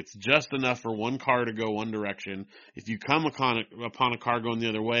 basically. It's just enough for one car to go one direction. If you come upon a car going the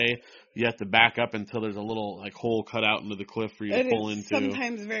other way, you have to back up until there's a little like hole cut out into the cliff for you to pull into.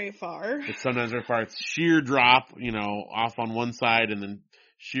 Sometimes very far. It's sometimes very far. It's sheer drop, off on one side and then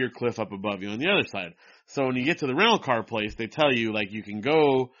sheer cliff up above you on the other side. So when you get to the rental car place, they tell you like you can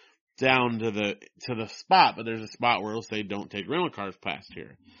go down to the spot, but there's a spot where it'll say don't take rental cars past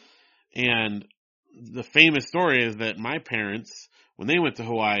here. And the famous story is that my parents, when they went to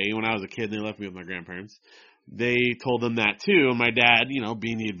Hawaii, when I was a kid, and they left me with my grandparents, they told them that too. And my dad,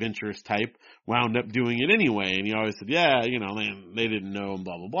 being the adventurous type, wound up doing it anyway. And he always said, yeah, they didn't know and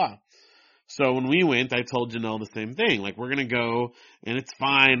blah, blah, blah. So when we went, I told Janelle the same thing. Like, we're going to go and it's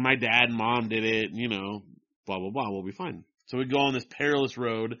fine. My dad and mom did it, blah, blah, blah. We'll be fine. So we go on this perilous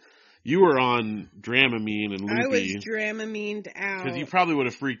road. You were on Dramamine and loopy. I was Dramamined out. Because you probably would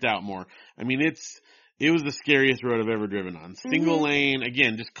have freaked out more. I mean, it was the scariest road I've ever driven on. Single lane,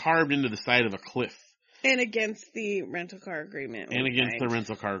 again, just carved into the side of a cliff. And against the rental car agreement. And against the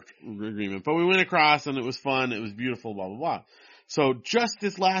rental car agreement. But we went across and it was fun. It was beautiful, blah, blah, blah. So just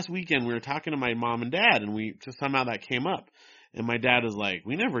this last weekend, we were talking to my mom and dad, and somehow that came up. And my dad was like,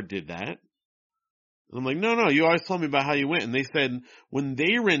 we never did that. I'm like, no, you always told me about how you went. And they said when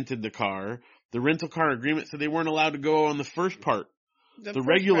they rented the car, the rental car agreement said they weren't allowed to go on the first part, the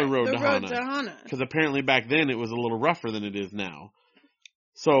regular road to Hana. Because apparently back then it was a little rougher than it is now.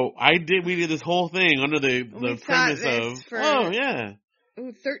 So we did this whole thing under the premise of,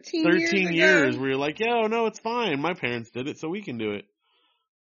 13 years where you're like, no, it's fine. My parents did it, so we can do it.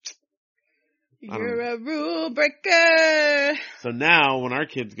 You're a rule breaker. So now when our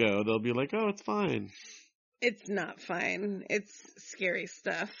kids go, they'll be like, oh, it's fine. It's not fine. It's scary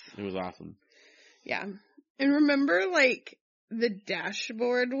stuff. It was awesome. Yeah. And remember, like, the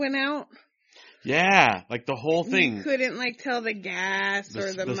dashboard went out? Yeah, like the whole thing. You couldn't, like, tell the gas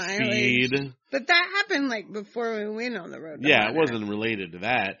or the mileage. Speed. But that happened, like, before we went on the road. Yeah, it wasn't related to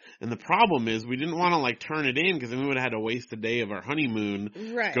that. And the problem is we didn't want to, like, turn it in because then we would have had to waste a day of our honeymoon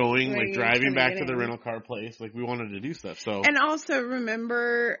driving back to the rental car place. Like, we wanted to do stuff, so. And also,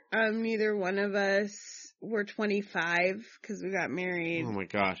 remember, neither one of us were 25 because we got married. Oh my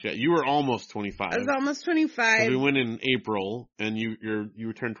gosh, yeah. You were almost 25. I was almost 25. We went in April, and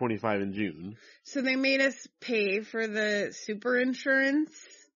you turned 25 in June. So they made us pay for the super insurance.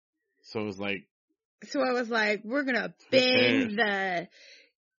 So it was like. So I was like, we're gonna bang the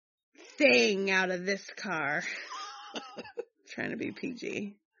thing out of this car. Trying to be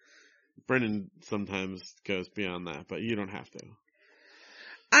PG. Brendan sometimes goes beyond that, but you don't have to.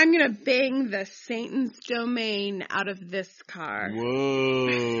 I'm going to bang the Satan's domain out of this car.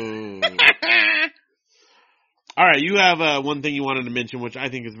 Whoa. All right, you have one thing you wanted to mention, which I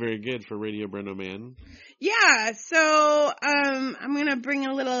think is very good for Radio Brendo Man. Yeah, so I'm gonna bring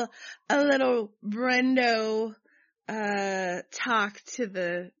a little Brendo talk to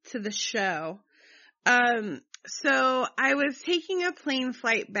the show. So I was taking a plane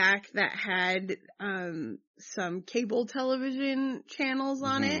flight back that had some cable television channels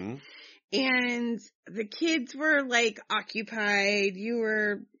on it, and the kids were like occupied. You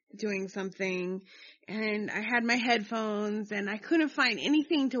were doing something. And I had my headphones and I couldn't find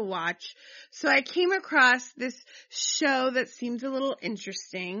anything to watch. So I came across this show that seemed a little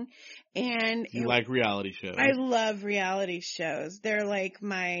interesting. And You like reality shows. I love reality shows. They're like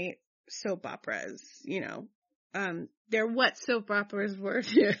my soap operas, you know. They're what soap operas were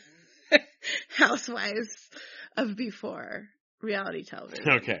to Housewives of before reality television.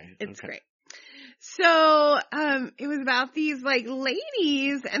 Okay. It's great. So, it was about these like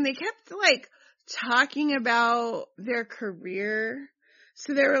ladies and they kept like talking about their career.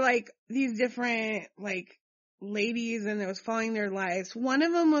 So there were like these different like ladies and it was following their lives. One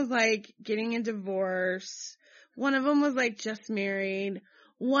of them was like getting a divorce. One of them was like just married.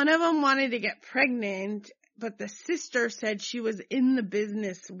 One of them wanted to get pregnant, but the sister said she was in the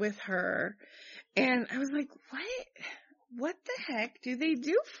business with her. And I was like, what the heck do they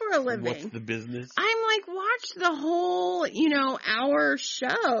do for a living? What's the business? I'm like, watch the whole, hour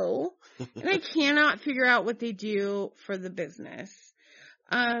show, and I cannot figure out what they do for the business.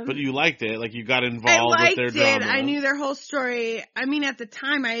 But you liked it, like you got involved with their drama. I knew their whole story. I mean, at the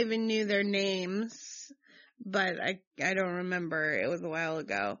time, I even knew their names, but I don't remember. It was a while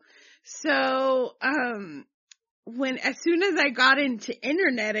ago. So, as soon as I got into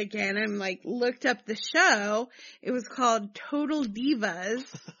internet again, I'm like, looked up the show. It was called Total Divas,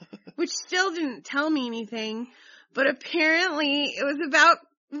 which still didn't tell me anything, but apparently it was about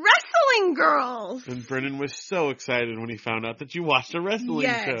wrestling girls. And Brennan was so excited when he found out that you watched a wrestling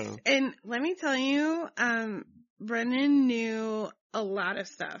show. And let me tell you, Brennan knew a lot of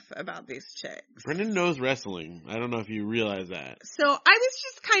stuff about these chicks. Brennan knows wrestling. I don't know if you realize that. So I was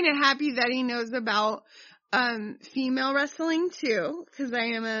just kind of happy that he knows about female wrestling too, because I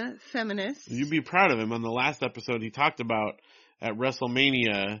am a feminist. You'd be proud of him. On the last episode, he talked about at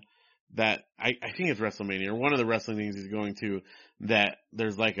WrestleMania that, I think it's WrestleMania, or one of the wrestling things he's going to, that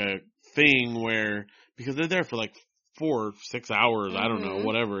there's like a thing where, because they're there for like 4 or 6 hours, I don't know,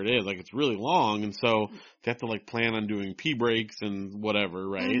 whatever it is, like it's really long, and so they have to like plan on doing pee breaks and whatever,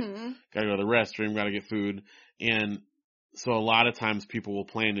 right? Gotta go to the restroom, gotta get food, and so a lot of times people will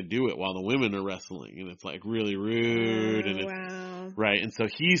plan to do it while the women are wrestling, and it's like really rude, and it's, right, and so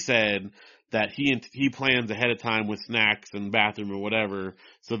he said that he plans ahead of time with snacks and bathroom or whatever,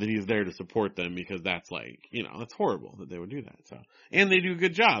 so that he's there to support them, because that's like, it's horrible that they would do that. So, and they do a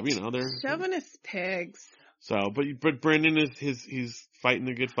good job, they're chauvinist pigs. So, but Brendan he's fighting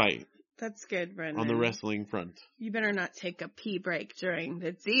a good fight. That's good, Brendan. On the wrestling front. You better not take a pee break during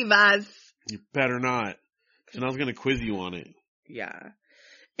the Divas. You better not. Janelle's gonna quiz you on it. Yeah.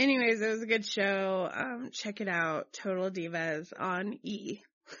 Anyways, it was a good show. Check it out. Total Divas on E.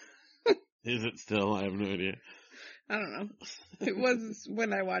 Is it still? I have no idea. I don't know. It was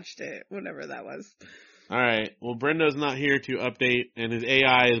when I watched it, whenever that was. All right. Well, Brendo's not here to update, and his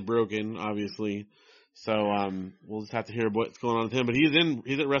AI is broken, obviously. So we'll just have to hear what's going on with him. But he's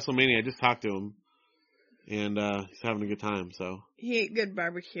at WrestleMania. I just talked to him, and he's having a good time. So he ate good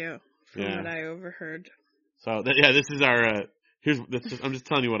barbecue, from what I overheard. So this is our. I'm just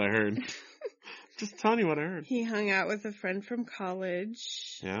telling you what I heard. Just telling you what I heard. He hung out with a friend from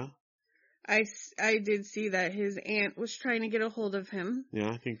college. Yeah. I did see that his aunt was trying to get a hold of him. Yeah,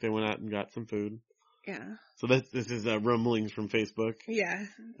 I think they went out and got some food. Yeah. So this is rumblings from Facebook. Yeah.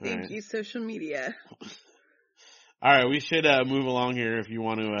 Thank you, social media. All right, we should move along here if you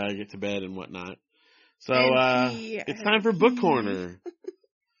want to get to bed and whatnot. So it's time for Book Corner.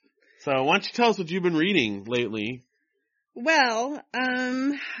 So why don't you tell us what you've been reading lately? Well,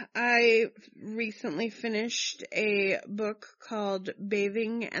 I recently finished a book called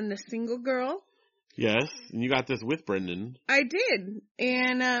Bathing and the Single Girl. Yes, and you got this with Brendan. I did,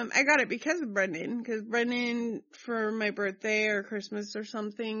 and I got it because of Brendan, because Brendan, for my birthday or Christmas or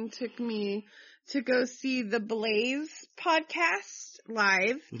something, took me to go see the Blaze podcast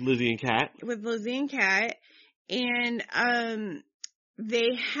live. With Lizzie and Kat. With Lizzie and Kat, and they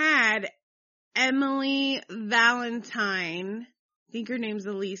had Emily Valentine, I think her name's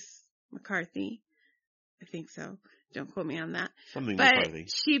Elise McCarthy. I think so. Don't quote me on that. Something But McCarthy.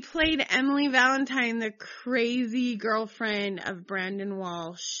 she played Emily Valentine, the crazy girlfriend of Brandon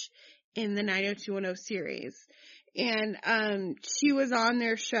Walsh in the 90210 series. And she was on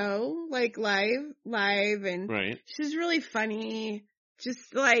their show, like live, and Right. she's really funny.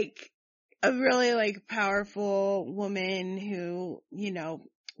 Just like a really like powerful woman who, you know,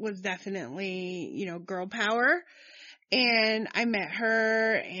 was definitely, you know, girl power. And I met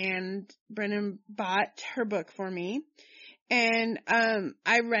her, and Brennan bought her book for me. And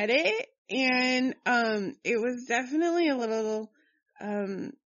I read it, and it was definitely a little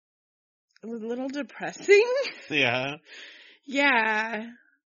depressing. Yeah. Yeah.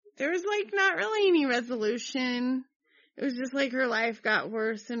 There was like not really any resolution. It was just like her life got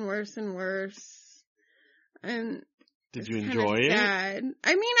worse and worse and worse. And Did it's you kinda enjoy it? sad.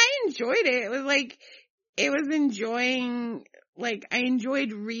 I mean, I enjoyed it. I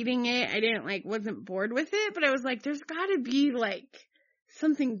enjoyed reading it. I didn't wasn't bored with it, but I was like, there's gotta be like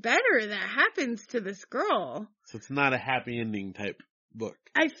something better that happens to this girl. So it's not a happy ending type book.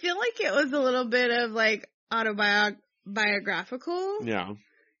 I feel like it was a little bit of like autobiographical, Yeah.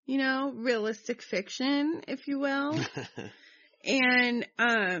 you know, realistic fiction, if you will. And,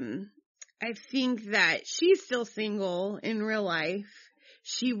 I think that she's still single in real life.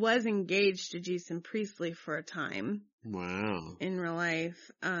 She was engaged to Jason Priestley for a time Wow. in real life.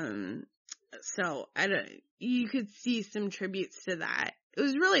 So you could see some tributes to that. It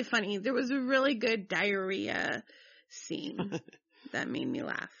was really funny. There was a really good diarrhea scene that made me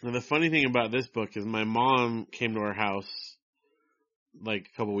laugh. Now, the funny thing about this book is my mom came to our house like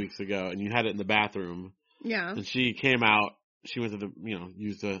a couple weeks ago, and you had it in the bathroom. Yeah. And she came out. She went to the,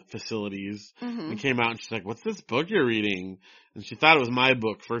 use the facilities, Mm-hmm. and came out, and she's like, "What's this book you're reading?" And she thought it was my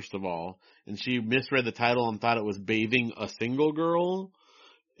book, first of all, and she misread the title and thought it was Bathing a Single Girl,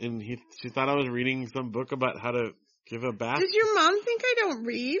 and she thought I was reading some book about how to give a bath. Does your mom think I don't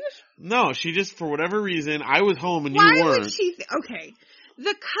read? No, she just, for whatever reason, I was home and Why you weren't. would she? Okay.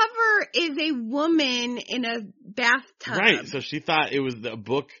 The cover is a woman in a bathtub. Right, so she thought it was a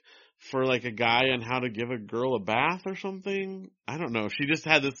book for like a guy on how to give a girl a bath or something. I don't know. She just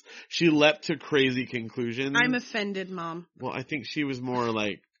had this, she leapt to crazy conclusions. I'm offended, Mom. Well, I think she was more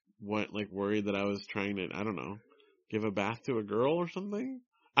like, worried that I was trying to, I don't know, give a bath to a girl or something?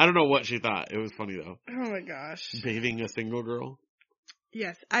 I don't know what she thought. It was funny though. Oh my gosh. Bathing a single girl.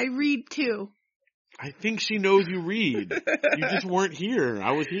 Yes, I read too. I think she knows you read. You just weren't here.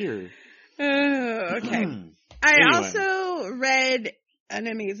 I was here. Okay. I Anyway. also read an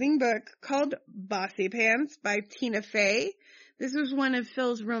amazing book called Bossy Pants by Tina Fey. This was one of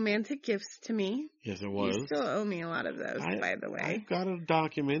Phil's romantic gifts to me. Yes, it was. You still owe me a lot of those, by the way. I've got a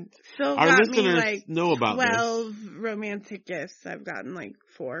document. Phil Our got listeners me like know about 12 romantic gifts. I've gotten like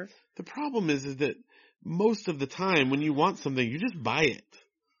 4. The problem is that most of the time when you want something, you just buy it.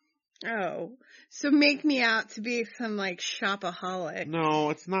 Oh, so make me out to be some like shopaholic. No,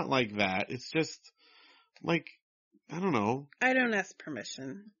 it's not like that. It's just like, I don't know. I don't ask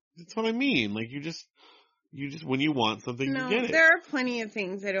permission. That's what I mean. Like you just when you want something, No, you get it. there are plenty of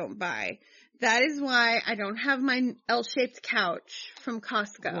things I don't buy. That is why I don't have my L-shaped couch from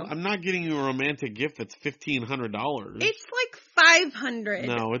Costco. Well, I'm not getting you a romantic gift that's $1,500. It's like $500.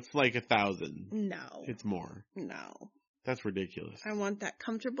 No, it's like $1,000. No. It's more. No. That's ridiculous. I want that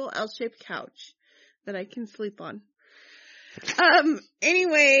comfortable L-shaped couch that I can sleep on.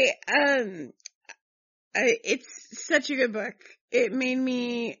 Anyway, it's such a good book. It made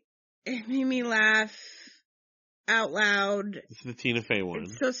me laugh out loud. It's the Tina Fey one.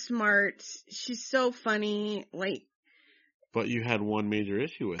 It's so smart. She's so funny. Like, but you had one major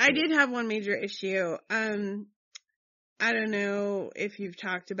issue with it. I did have one major issue. I don't know if you've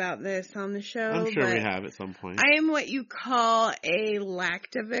talked about this on the show. I'm sure but we have at some point. I am what you call a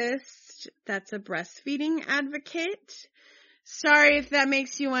lactivist. That's a breastfeeding advocate. Sorry if that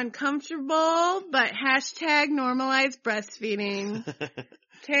makes you uncomfortable, but hashtag normalize breastfeeding.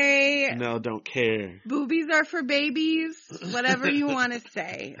 Okay? No, don't care. Boobies are for babies. Whatever you want to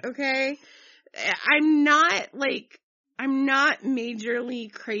say. Okay? I'm not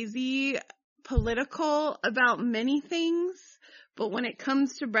majorly crazy political about many things, but when it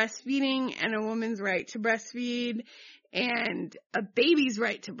comes to breastfeeding and a woman's right to breastfeed and a baby's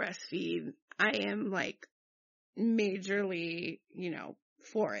right to breastfeed, I am like majorly,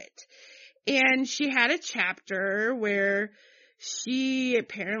 for it. And she had a chapter where she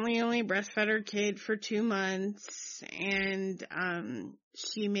apparently only breastfed her kid for 2 months, and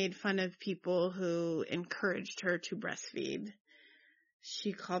she made fun of people who encouraged her to breastfeed.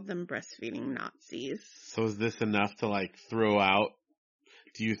 She called them breastfeeding Nazis. So is this enough to like throw out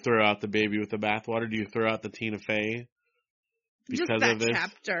Do you throw out the baby with the bathwater? Do you throw out the Tina Fey because Just that of this?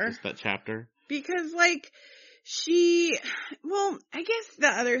 chapter. Just that chapter? Because, I guess the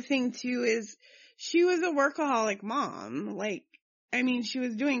other thing, too, is she was a workaholic mom. She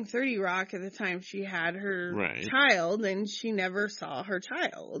was doing 30 Rock at the time she had her child, and she never saw her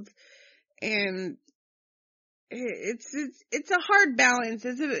child. And it's a hard balance.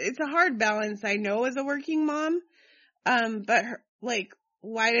 It's a hard balance, I know, as a working mom. But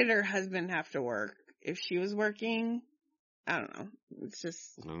why did her husband have to work if she was working? I don't know. It's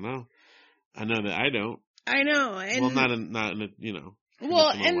just. I don't know. I know that I don't. I know. And, well, not in a,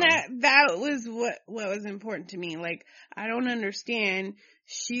 Well, and way. that was what was important to me. I don't understand.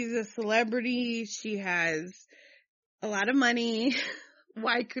 She's a celebrity. She has a lot of money.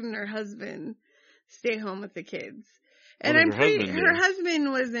 Why couldn't her husband stay home with the kids? And I'm pretty, her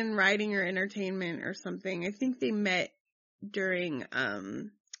husband was in writing or entertainment or something. I think they met during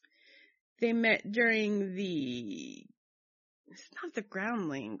the, it's not the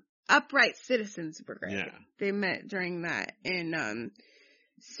Groundling, Upright Citizens Brigade. Yeah. They met during that. And,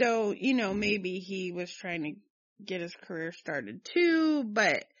 so, maybe he was trying to get his career started too,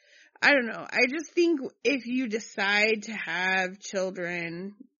 but I don't know. I just think if you decide to have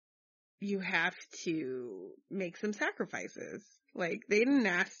children, you have to make some sacrifices. They didn't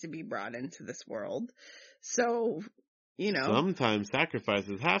ask to be brought into this world. So, sometimes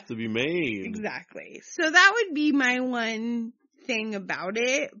sacrifices have to be made. Exactly. So that would be my one thing about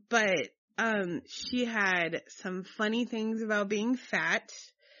it, but she had some funny things about being fat.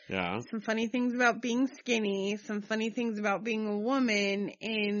 Yeah. Some funny things about being skinny. Some funny things about being a woman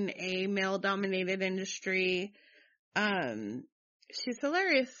in a male-dominated industry. She's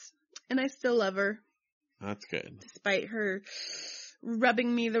hilarious. And I still love her. That's good. Despite her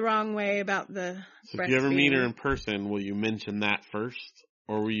rubbing me the wrong way about the So if you ever meet her in person, will you mention that first?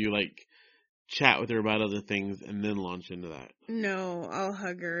 Or will you, chat with her about other things and then launch into that? No, I'll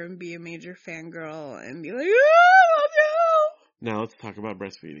hug her and be a major fangirl and be like, oh, I love you! Now let's talk about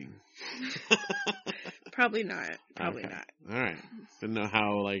breastfeeding. Probably not. Probably not. All right. Didn't know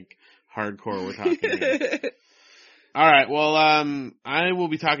how, hardcore we're talking here. All right. Well, I will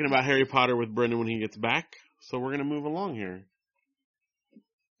be talking about Harry Potter with Brendan when he gets back. So we're going to move along here.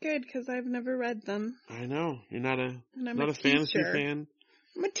 Good, because I've never read them. I know. You're not a teacher. fantasy fan?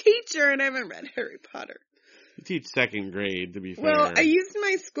 I'm a teacher and I haven't read Harry Potter. You teach second grade, to be fair. Well, I used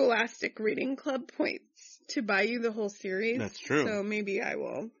my Scholastic Reading Club points to buy you the whole series. That's true. So maybe I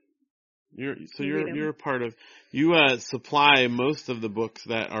will. You're a part of, you supply most of the books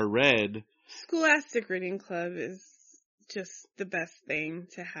that are read. Scholastic Reading Club is just the best thing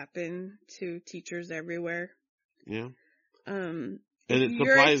to happen to teachers everywhere. Yeah. And it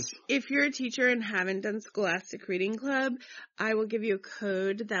supplies. If you're a teacher and haven't done Scholastic Reading Club, I will give you a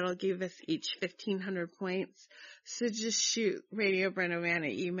code that'll give us each 1,500 points. So just shoot Radio Brendo Man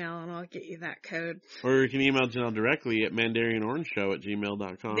an email and I'll get you that code. Or you can email Janelle directly at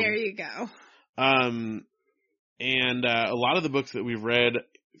mandarinorangeshow@gmail.com. There you go. And a lot of the books that we've read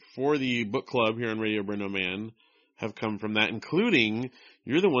for the book club here on Radio Brendo Man have come from that, including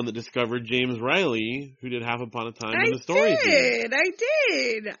you're the one that discovered James Riley, who did Half Upon a Time in the Story Theater. I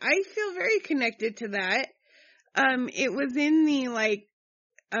did. I feel very connected to that. It was in the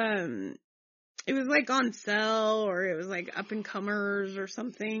it was on sale, or it was up and comers or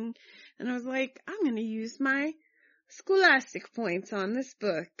something. And I was like, I'm going to use my Scholastic points on this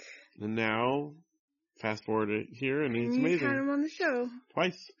book. And now, fast forward it here, and it's amazing. You had him on the show.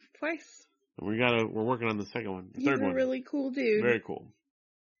 Twice. And we're working on the second one. The third one. He's a really cool dude. Very cool.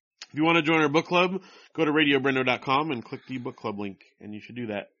 If you want to join our book club, go to radiobrendo.com and click the book club link, and you should do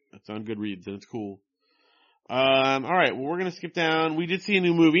that. It's on Goodreads, and it's cool. All right, well, we're going to skip down. We did see a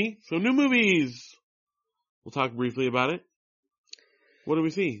new movie, so new movies. We'll talk briefly about it. What did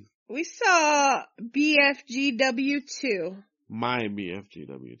we see? We saw BFGW2. My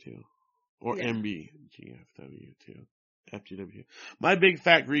BFGW2. Or yeah. MBGFW2. FGW. My Big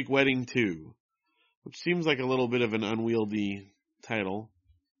Fat Greek Wedding 2. Which seems like a little bit of an unwieldy title.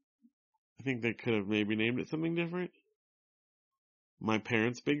 I think they could have maybe named it something different. My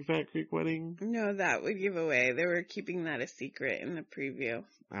Parents' Big Fat Greek Wedding? No, that would give away. They were keeping that a secret in the preview.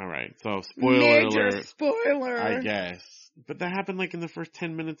 Alright, so spoiler Major alert. Spoiler! I guess. But that happened in the first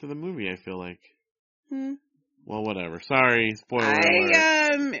 10 minutes of the movie, I feel like. Well, whatever. Sorry, spoiler alert.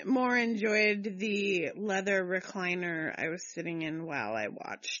 I more enjoyed the leather recliner I was sitting in while I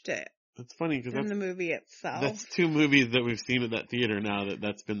watched it. It's funny because that's the movie itself. That's two movies that we've seen at that theater now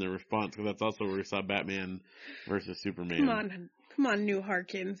that's been the response, because that's also where we saw Batman versus Superman. Come on, New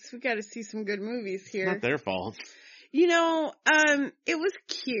Harkins. We got to see some good movies here. It's not their fault. It was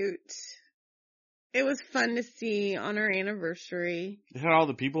cute. It was fun to see on our anniversary. It had all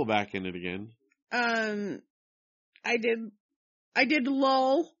the people back in it again. I did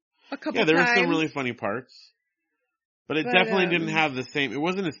lull a couple times. Yeah, there were some really funny parts. But it definitely didn't have the same, it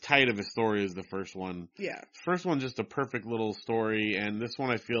wasn't as tight of a story as the first one. Yeah. The first one just a perfect little story, and this one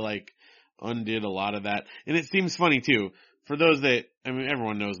I feel like undid a lot of that. And it seems funny too. For those that,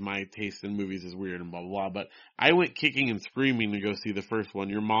 everyone knows my taste in movies is weird and blah, blah, blah, but I went kicking and screaming to go see the first one.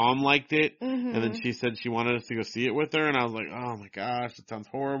 Your mom liked it, and then she said she wanted us to go see it with her, and I was like, oh my gosh, it sounds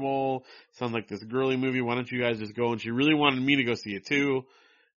horrible. It sounds like this girly movie. Why don't you guys just go? And she really wanted me to go see it too.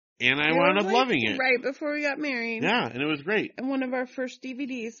 And I wound up loving it. Right before we got married. Yeah, and it was great. And one of our first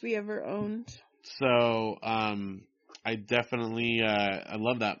DVDs we ever owned. So, I definitely, I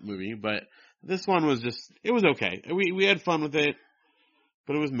love that movie, but this one was just, it was okay. We had fun with it,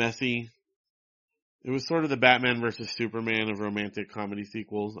 but it was messy. It was sort of the Batman versus Superman of romantic comedy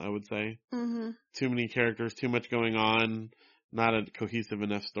sequels, I would say. Mm-hmm. Too many characters, too much going on, not a cohesive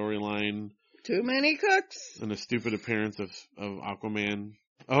enough storyline. Too many cooks. And a stupid appearance of Aquaman.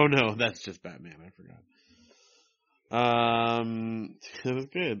 Oh no, that's just Batman, I forgot. That was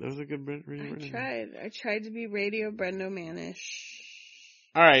good. That was a good I tried to be Radio Brendo Man-ish.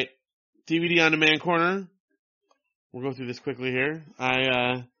 Alright. DVD on demand corner. We'll go through this quickly here.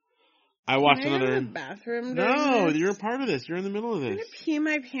 I watched another. In the bathroom. No, you're a part of this. You're in the middle of this. I'm gonna pee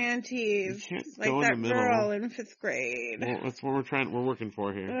my panties. You can't like go that in the middle. Girl in 5th grade. Well, that's what we're working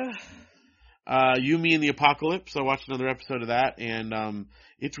for here. You, Me, and the Apocalypse. I watched another episode of that, and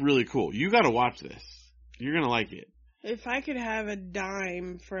it's really cool. You got to watch this. You're gonna like it. If I could have a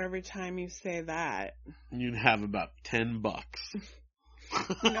dime for every time you say that, you'd have about $10.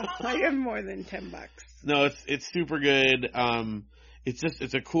 No, I have more than $10. No, it's super good.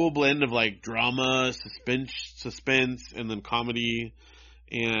 It's a cool blend of like drama, suspense, and then comedy.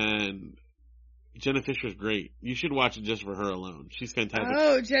 And Jenna Fisher's great. You should watch it just for her alone. She's fantastic.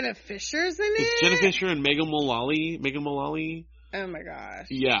 Oh, Jenna Fisher's in it? It's Jenna Fisher and Megan Mullally. Oh my gosh.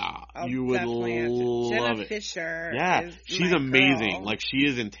 Yeah, you would love Jenna it. Fisher. Yeah, is she's my amazing. girl. Like, she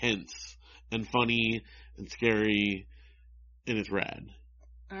is intense and funny and scary, and it's rad.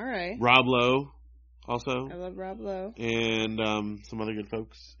 All right. Rob Lowe, also. I love Rob Lowe. And some other good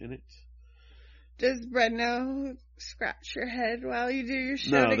folks in it. Does Brendo scratch your head while you do your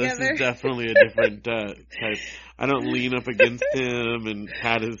show No, together? this is definitely a different type. I don't lean up against him and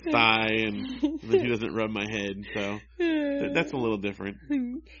pat his thigh, and then he doesn't rub my head, so that's a little different.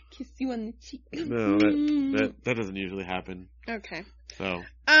 Kiss you on the cheek. No, that doesn't usually happen. Okay. So,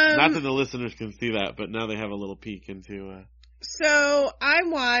 not that the listeners can see that, but now they have a little peek into... So, I've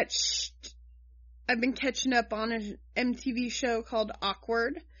been catching up on an MTV show called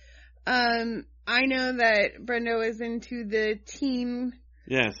Awkward. I know that Brendo is into the teen...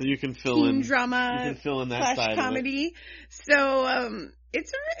 Yeah, so you can fill in... drama you can fill in that side comedy. Of it. So,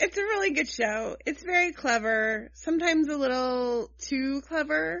 it's a really good show. It's very clever. Sometimes a little too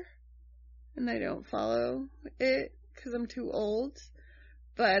clever. And I don't follow it because I'm too old.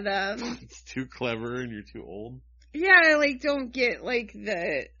 But, it's too clever and you're too old? Yeah, I don't get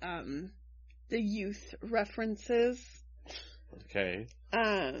the youth references. Okay.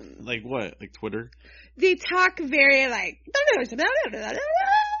 Like what? Like Twitter? They talk very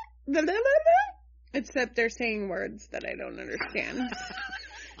except they're saying words that I don't understand.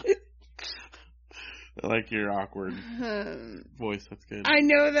 I like your awkward voice. That's good. I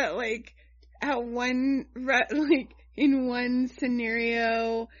know that at one in one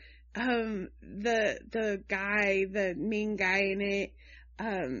scenario, the main guy in it,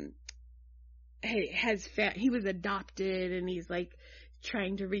 he was adopted and he's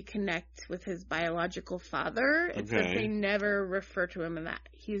trying to reconnect with his biological father. Except they never refer to him in that.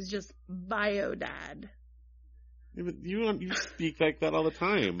 He's just bio dad. Yeah, but you speak like that all the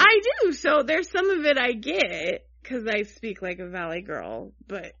time. I do. So there's some of it I get because I speak like a valley girl,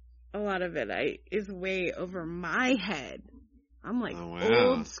 but a lot of it is way over my head. I'm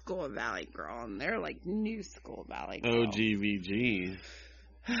old school valley girl, and they're new school valley girl. OGVG.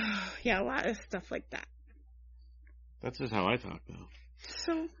 Yeah, a lot of stuff like that. That's just how I talk, though.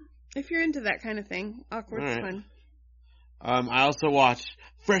 So, if you're into that kind of thing, Awkward's fun. I also watched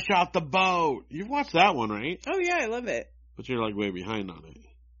Fresh Off the Boat. You've watched that one, right? Oh, yeah, I love it. But you're way behind on it.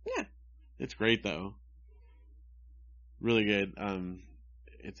 Yeah. It's great, though. Really good.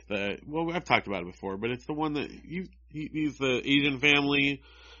 It's I've talked about it before, but it's the one that he's the Asian family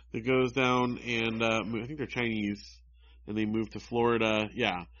that goes down and, I think they're Chinese, and they move to Florida.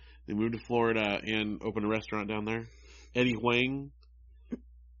 Yeah. They moved to Florida and opened a restaurant down there. Eddie Huang.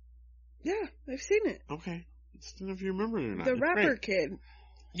 Yeah, I've seen it. Okay. Just don't know if you remember it or not. The It's rapper great. kid.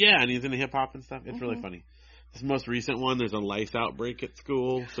 Yeah, and he's into hip hop and stuff. It's really funny. This most recent one, there's a lice outbreak at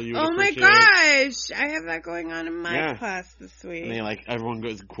school, so you would Oh my appreciate it. gosh! I have that going on in my class this week. And they everyone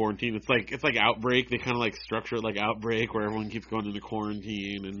goes in quarantine. It's like Outbreak. They kind of structure it like Outbreak, where everyone keeps going into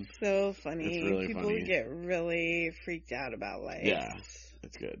quarantine, and so funny. It's really People funny. get really freaked out about life. yeah,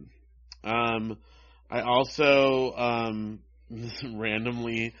 it's good. I also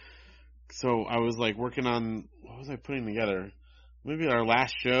randomly, so I was working on, what was I putting together? Maybe our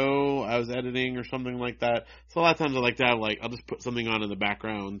last show I was editing or something like that. So a lot of times I like to have I'll just put something on in the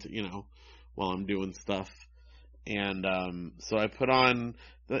background, while I'm doing stuff. And so I put on,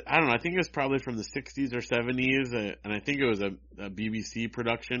 I don't know, I think it was probably from the 60s or 70s, and I think it was a BBC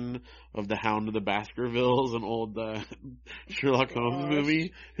production of The Hound of the Baskervilles, an old Sherlock Holmes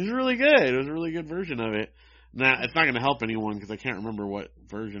movie. It was really good. It was a really good version of it. Now, it's not going to help anyone because I can't remember what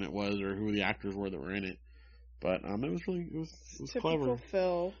version it was or who the actors were that were in it. But it was really, it was clever.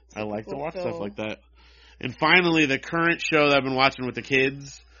 Phil. I like to watch stuff like that. And finally, the current show that I've been watching with the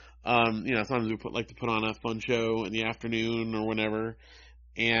kids, sometimes we like to put on a fun show in the afternoon or whenever.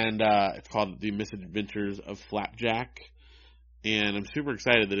 And it's called The Misadventures of Flapjack. And I'm super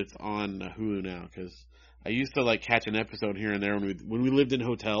excited that it's on Hulu now because I used to catch an episode here and there when we lived in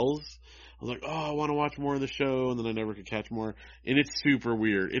hotels. I was like, oh, I want to watch more of the show, and then I never could catch more. And it's super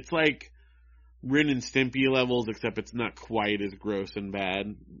weird. It's like Ren and Stimpy levels, except it's not quite as gross and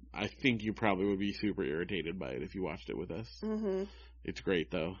bad. I think you probably would be super irritated by it if you watched it with us. Mm-hmm. It's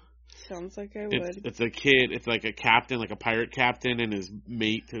great, though. Sounds like I would. It's a kid. It's like a captain, like a pirate captain, and his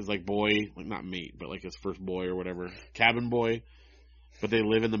mate, his boy, not mate, but his first boy or whatever, cabin boy. But they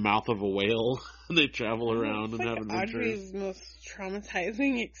live in the mouth of a whale, and they travel around and have adventures. Audrey's most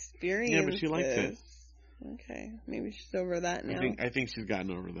traumatizing experience. Yeah, but she liked it. Okay, maybe she's over that now. I think she's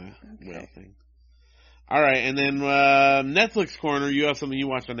gotten over the whale thing. All right, and then Netflix corner. You have something you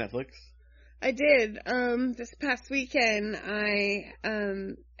watched on Netflix? I did. This past weekend, I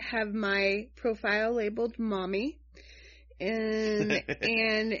have my profile labeled Mommy, and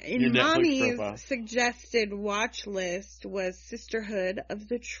in Mommy's suggested watch list was Sisterhood of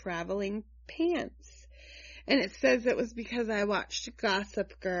the Traveling Pants, and it says it was because I watched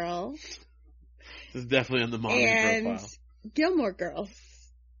Gossip Girl. This is definitely on the Mommy profile. And Gilmore Girls.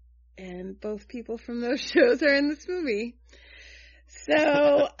 And both people from those shows are in this movie. So,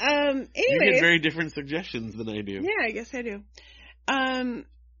 anyways. You get very different suggestions than I do. Yeah, I guess I do.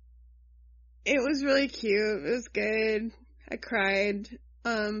 It was really cute. It was good. I cried.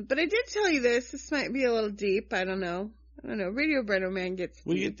 But I did tell you this. This might be a little deep. I don't know. Radio Brendo Man gets deep.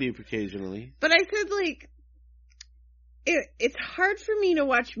 We get deep occasionally. But I said, it's hard for me to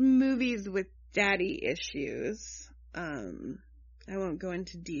watch movies with daddy issues. I won't go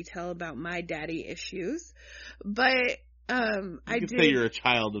into detail about my daddy issues, but I did say you're a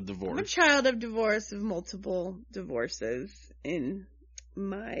child of divorce. I'm a child of divorce, of multiple divorces in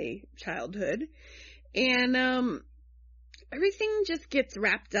my childhood, and everything just gets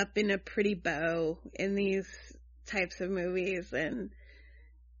wrapped up in a pretty bow in these types of movies, and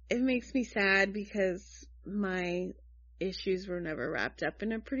it makes me sad because my issues were never wrapped up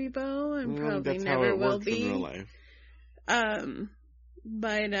in a pretty bow, and probably never will be. In real life.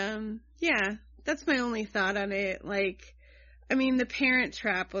 Yeah, that's my only thought on it. The Parent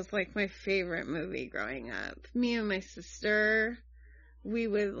Trap was my favorite movie growing up. Me and my sister, we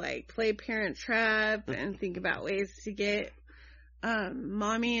would play Parent Trap and think about ways to get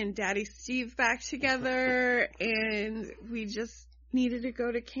Mommy and Daddy Steve back together, and we just needed to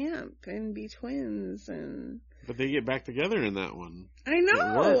go to camp and be twins. But they get back together in that one. I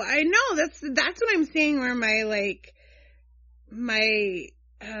know. That's what I'm saying. Where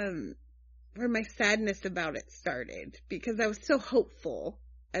where my sadness about it started, because I was so hopeful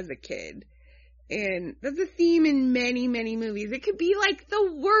as a kid. And that's a theme in many, many movies. It could be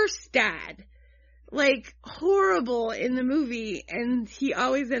the worst dad, horrible in the movie, and he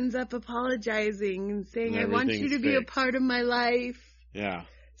always ends up apologizing and saying, I want you to be a part of my life. Yeah.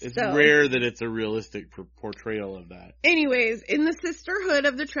 It's rare that it's a realistic portrayal of that. Anyways, in the Sisterhood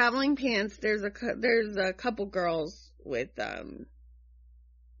of the Traveling Pants, there's a couple girls with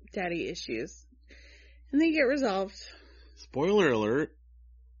daddy issues, and they get resolved. Spoiler alert.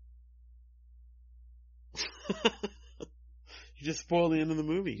 You just spoiled the end of the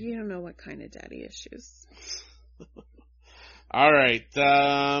movie. You don't know what kind of daddy issues. All right.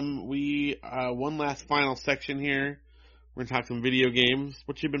 We one last final section here. We're gonna talk some video games.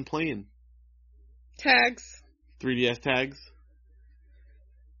 What you been playing? Tags. 3DS tags.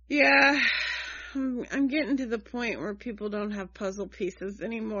 Yeah, I'm getting to the point where people don't have puzzle pieces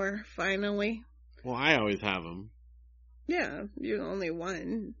anymore. Finally. Well, I always have them. Yeah, you're only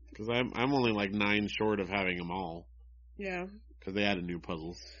one. Because I'm only like 9 short of having them all. Yeah. Because they added new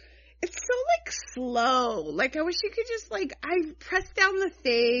puzzles. It's so, like, slow. Like, I wish you could just, like, I press down the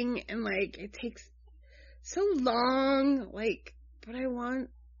thing and, like, it takes so long. Like, but I want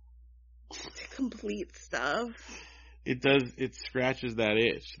to complete stuff. It does, it scratches that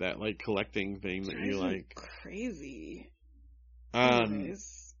itch, that, like, collecting thing that you like. Crazy.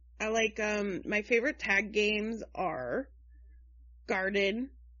 Anyways. I like, my favorite tag games are Garden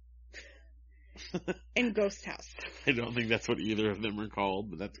and Ghost House. I don't think that's what either of them are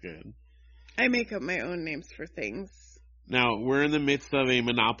called, but that's good. I make up my own names for things. Now, we're in the midst of a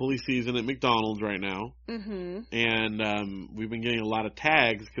Monopoly season at McDonald's right now. Mm-hmm. And we've been getting a lot of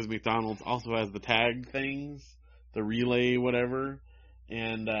tags because McDonald's also has the tag things, the relay, whatever.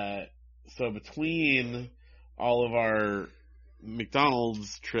 And so between all of our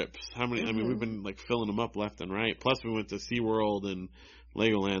McDonald's trips, how many? I mean, we've been like filling them up left and right. Plus, we went to SeaWorld and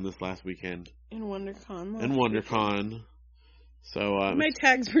Legoland this last weekend. And WonderCon. And WonderCon. So my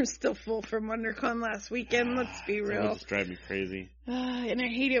tags were still full from WonderCon last weekend. Let's be real. That just drive me crazy. And I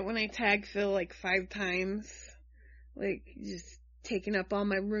hate it when I tag Phil like 5 times, like just taking up all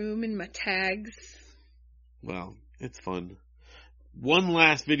my room and my tags. Well, it's fun. One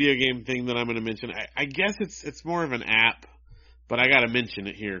last video game thing that I'm going to mention. I guess it's more of an app, but I got to mention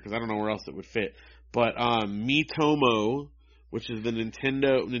it here because I don't know where else it would fit. But Miitomo, which is the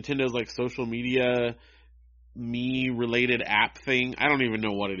Nintendo's like social media related app thing. I don't even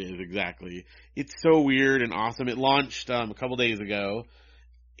know what it is exactly. It's so weird and awesome. It launched a couple days ago,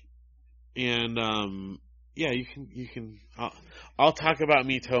 and yeah, you can. I'll talk about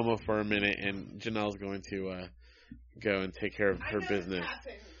Miitomo for a minute, and Janelle's going to go and take care of her business.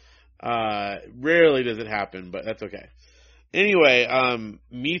 Rarely does it happen, but that's okay. Anyway,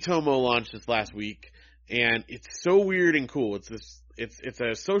 Miitomo launched this last week, and it's so weird and cool. It's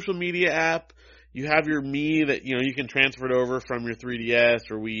a social media app. You have your Mii that, you know, you can transfer it over from your 3DS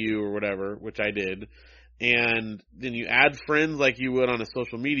or Wii U or whatever, which I did. And then you add friends like you would on a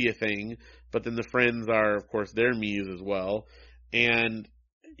social media thing, but then the friends are, of course, their Miis as well. And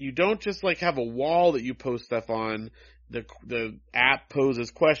you don't just like have a wall that you post stuff on. The app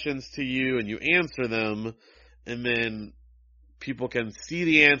poses questions to you and you answer them, and then people can see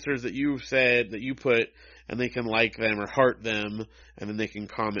the answers that you've said, that you put, and they can like them or heart them, and then they can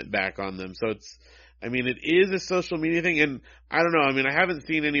comment back on them. So it is a social media thing, and I don't know, I haven't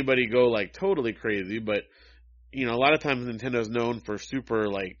seen anybody go like totally crazy, but, you know, a lot of times Nintendo's known for super,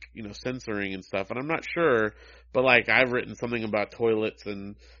 like, you know, censoring and stuff, and I'm not sure, but like, I've written something about toilets,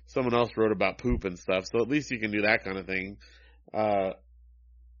 and someone else wrote about poop and stuff, so at least you can do that kind of thing.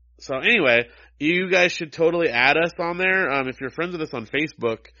 So anyway, you guys should totally add us on there. If you're friends with us on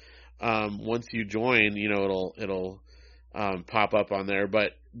Facebook, once you join, you know, it'll pop up on there.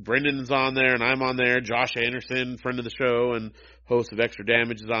 But Brendan's on there, and I'm on there. Josh Anderson, friend of the show and host of Extra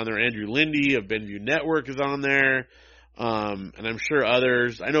Damage, is on there. Andrew Lindy of Benview Network is on there. And I'm sure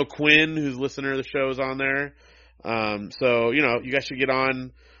others. I know Quinn, who's a listener of the show, is on there. So, you know, you guys should get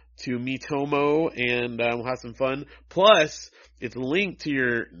on to Miitomo, and we'll have some fun. Plus, it's linked to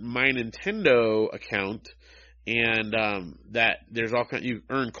your My Nintendo account, and that there's all kind. You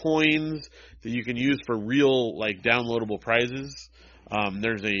earn coins that you can use for real, like, downloadable prizes.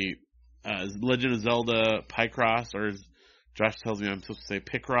 There's a Legend of Zelda Picross, or as Josh tells me I'm supposed to say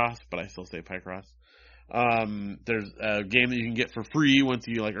Picross, but I still say Picross. There's a game that you can get for free once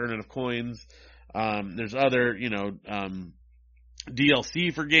you like earn enough coins. There's other, you know,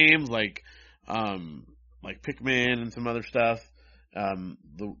 DLC for games like Pikmin and some other stuff.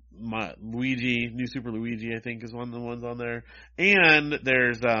 New Super Luigi, I think, is one of the ones on there. And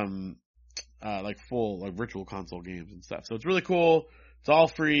there's like full like virtual console games and stuff. So it's really cool. It's all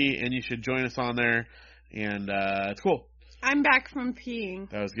free, and you should join us on there. And it's cool. I'm back from peeing.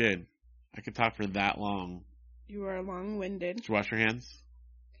 That was good. I could talk for that long. You are long-winded. Did you wash your hands?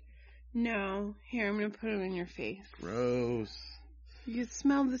 No. Here, I'm going to put it in your face. Gross. You can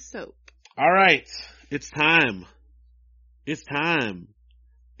smell the soap. All right. It's time. It's time.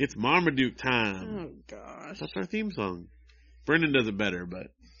 It's Marmaduke time. Oh, gosh. That's our theme song. Brendan does it better, but...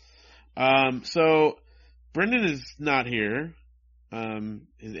 So, Brendan is not here.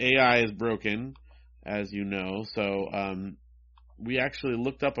 His AI is broken, as you know. So, we actually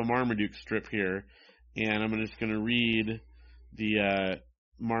looked up a Marmaduke strip here, and I'm just going to read the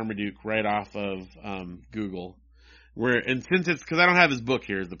Marmaduke right off of Google. And since it's because I don't have his book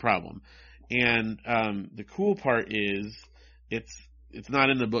here is the problem. And the cool part is it's not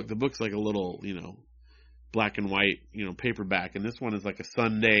in the book. The book's like a little, you know, black and white, you know, paperback, and this one is like a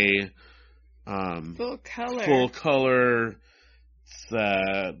Sunday Full color. Full color.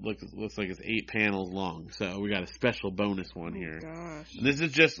 It's, looks like it's 8 panels long. So we got a special bonus one here. Gosh. And this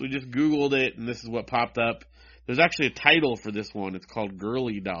is we just Googled it, and this is what popped up. There's actually a title for this one. It's called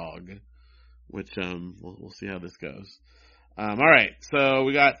Girly Dog, which we'll see how this goes. All right, so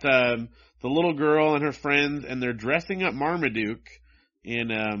we got the little girl and her friends, and they're dressing up Marmaduke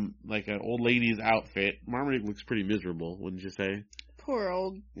in like an old lady's outfit. Marmaduke looks pretty miserable, wouldn't you say? Poor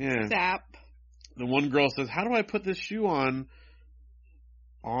old Yeah. sap. The one girl says, "How do I put this shoe on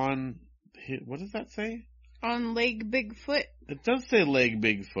what does that say? On leg Bigfoot. It does say leg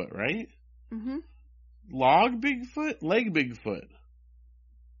Bigfoot, right? Mm-hmm. Log Bigfoot? Leg Bigfoot.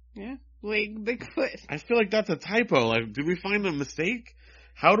 Yeah. Leg Bigfoot. I feel like that's a typo. Like, did we find a mistake?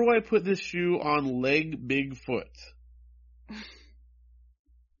 How do I put this shoe on leg Bigfoot?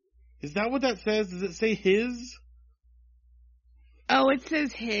 Is that what that says? Does it say his? Oh, it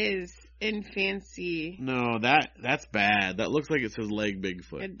says his in fancy. No, that's bad. That looks like it says leg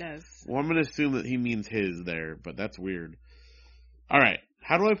Bigfoot. It does. Well, I'm going to assume that he means his there, but that's weird. All right.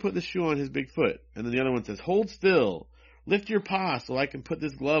 How do I put this shoe on his big foot? And then the other one says, hold still. Lift your paw so I can put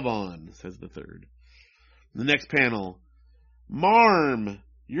this glove on, says the third. The next panel. Marm,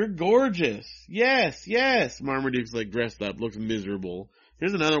 you're gorgeous. Yes, yes. Marmaduke's like dressed up, looks miserable.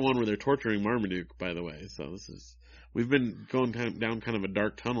 Here's another one where they're torturing Marmaduke, by the way. So we've been going down kind of a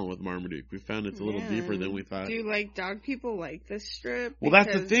dark tunnel with Marmaduke. We found it's a little deeper than we thought. Do dog people like this strip? Well,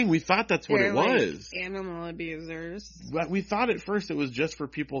 that's the thing. We thought that's what it was. Animal abusers. But we thought at first it was just for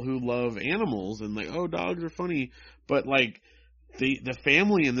people who love animals and oh, dogs are funny. But the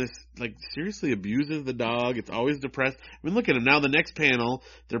family in this seriously abuses the dog. It's always depressed. I mean, look at him now. The next panel,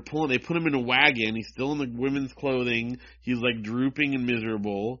 they put him in a wagon. He's still in the women's clothing. He's drooping and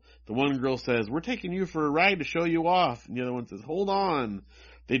miserable. The one girl says, "We're taking you for a ride to show you off." And the other one says, "Hold on."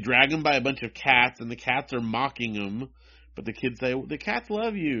 They drag him by a bunch of cats, and the cats are mocking him. But the kids say, "The cats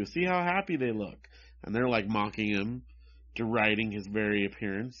love you. See how happy they look." And they're mocking him, deriding his very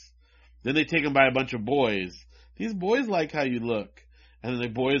appearance. Then they take him by a bunch of boys. "These boys like how you look." And then the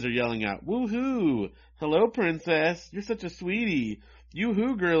boys are yelling out, "Woohoo! Hello, princess. You're such a sweetie.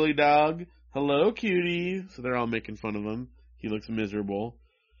 Yoo-hoo, girly dog. Hello, cutie." So they're all making fun of him. He looks miserable.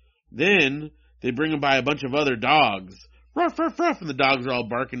 Then they bring him by a bunch of other dogs. Ruff, ruff, ruff. And the dogs are all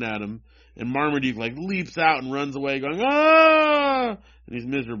barking at him. And Marmaduke leaps out and runs away going, "Ah!" And he's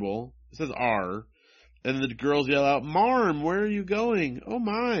miserable. It says R. And the girls yell out, "Marm, where are you going? Oh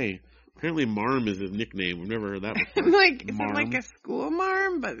my." Apparently Marm is his nickname. We've never heard that before. Is it a school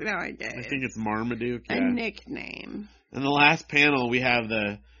marm? But no, I guess. I think it's Marmaduke. Yeah. A nickname. In the last panel, we have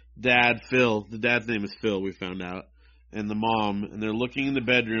the dad, Phil. The dad's name is Phil, we found out. And the mom. And they're looking in the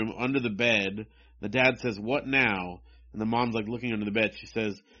bedroom, under the bed. The dad says, "What now?" And the mom's looking under the bed. She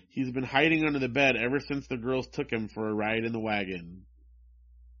says, "He's been hiding under the bed ever since the girls took him for a ride in the wagon."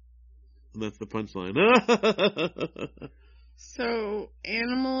 And that's the punchline. So,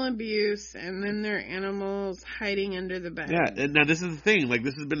 animal abuse, and then their animals hiding under the bed. Yeah, and now this is the thing.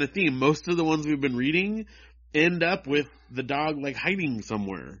 This has been a theme. Most of the ones we've been reading end up with the dog, hiding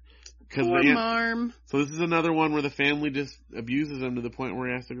somewhere. Poor Marm. So this is another one where the family just abuses him to the point where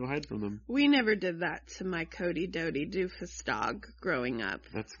he has to go hide from them. We never did that to my Cody Doty Doofus dog growing up.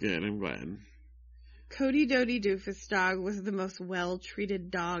 That's good. I'm glad. Cody Doty Doofus dog was the most well-treated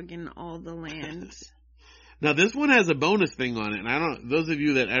dog in all the land. Now, this one has a bonus thing on it, and those of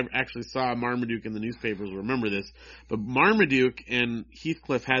you that actually saw Marmaduke in the newspapers remember this, but Marmaduke and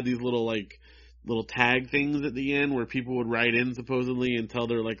Heathcliff had these little tag things at the end where people would write in, supposedly, and tell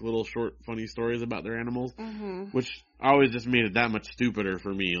their, little short, funny stories about their animals, which always just made it that much stupider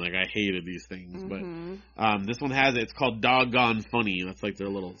for me. I hated these things, but this one has it. It's called Doggone Funny. That's, their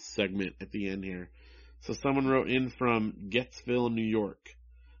little segment at the end here. So someone wrote in from Gettsville, New York.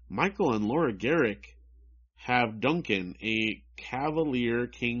 Michael and Laura Garrick have Duncan, a Cavalier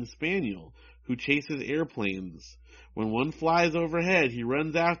King Spaniel, who chases airplanes. When one flies overhead, he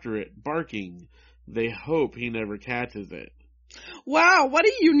runs after it, barking. They hope he never catches it. Wow, what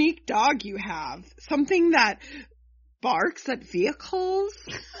a unique dog you have. Something that barks at vehicles?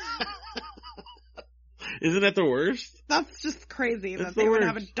 Isn't that the worst? That's just crazy that they would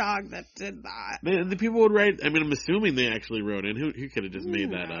have a dog that did that. Man, the people would write, I'm assuming they actually wrote in. Who could have just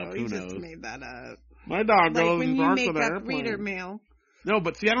made that up? Who knows? Just made that up. My dog goes and barks at an airplane. When you make up reader mail. No,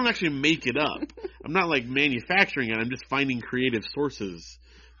 but see, I don't actually make it up. I'm not manufacturing it. I'm just finding creative sources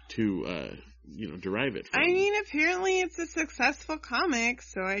to, derive it from. I mean, apparently it's a successful comic,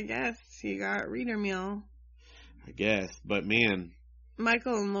 so I guess you got reader mail. I guess, but man.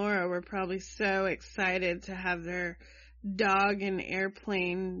 Michael and Laura were probably so excited to have their dog and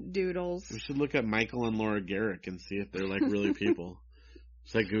airplane doodles. We should look at Michael and Laura Garrick and see if they're like really people.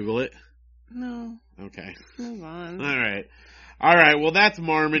 Should I Google it? No. Okay. Move on. All right. Well, that's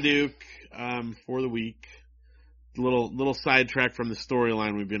Marmaduke for the week. Little sidetrack from the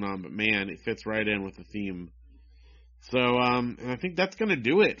storyline we've been on, but man, it fits right in with the theme. So, and I think that's going to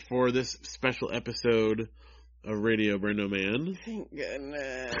do it for this special episode of Radio Brendo Man. Thank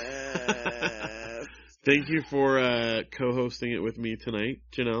goodness. Thank you for co-hosting it with me tonight,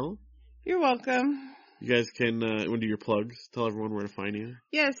 Janelle. You're welcome. You guys can want to do your plugs. Tell everyone where to find you.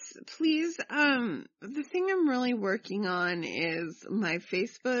 Yes, please. The thing I'm really working on is my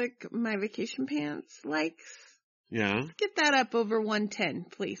Facebook, My Vacation Pants likes. Yeah. Get that up over 110,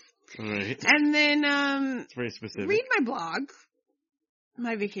 please. All right. And then It's very specific. read my blog,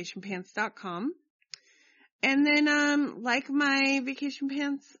 myvacationpants.com. And then like my Vacation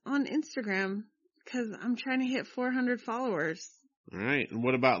Pants on Instagram, because I'm trying to hit 400 followers. All right. And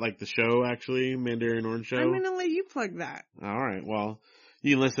what about like the show, actually, Mandarin Orange Show? I'm going to let you plug that. All right. Well,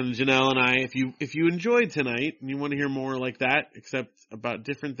 you can listen to Janelle and I. If you enjoyed tonight and you want to hear more like that, except about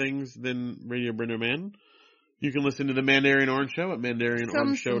different things than Radio Brendo Man, you can listen to the Mandarin Orange Show at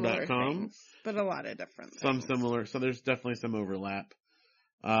mandarinorangeshow.com. But a lot of different things. Some similar. So there's definitely some overlap.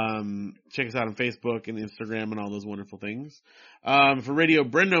 Check us out on Facebook and Instagram and all those wonderful things. For Radio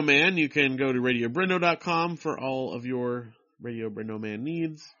Brendo Man, you can go to radiobrendo.com for all of your Radio Brendo Man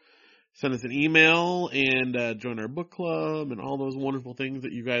needs. Send us an email and join our book club and all those wonderful things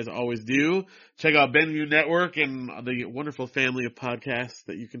that you guys always do. Check out Benview Network and the wonderful family of podcasts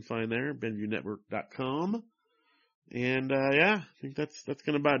that you can find there, benviewnetwork.com. And yeah, I think that's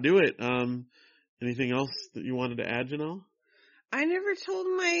gonna about do it. Anything else that you wanted to add, Janelle? I never told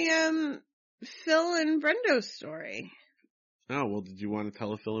my Phil and Brendo story. Oh, well, did you want to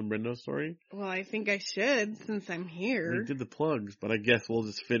tell a Phil and Brendo story? Well, I think I should since I'm here. We did the plugs, but I guess we'll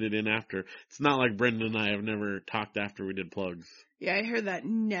just fit it in after. It's not like Brenda and I have never talked after we did plugs. Yeah, I heard that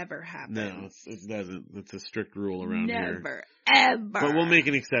never happens. No, it doesn't. It's a strict rule around here. Never, ever. But we'll make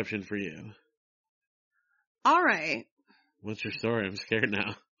an exception for you. All right. What's your story? I'm scared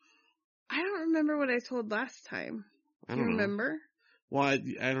now. I don't remember what I told last time. I Do don't you know. remember? Well, I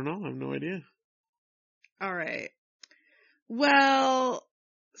don't know. I have no idea. All right. Well,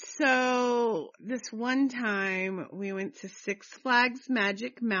 so this one time we went to Six Flags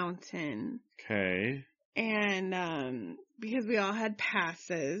Magic Mountain. Okay. And because we all had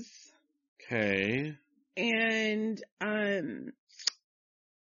passes. Okay. And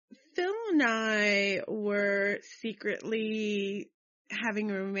Phil and I were secretly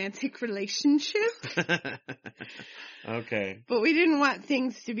having a romantic relationship. Okay. But we didn't want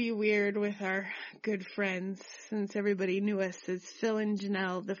things to be weird with our good friends, since everybody knew us as Phil and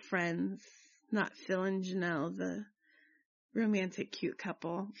Janelle, the friends, not Phil and Janelle, the romantic cute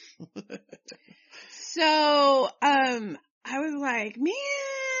couple. So, I was like, man,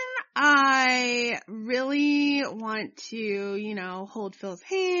 I really want to, hold Phil's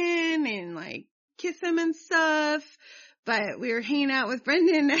hand and like kiss him and stuff. But we were hanging out with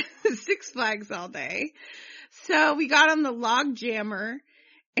Brendan at Six Flags all day. So we got on the log jammer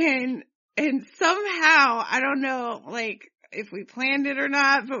and somehow, I don't know, like, if we planned it or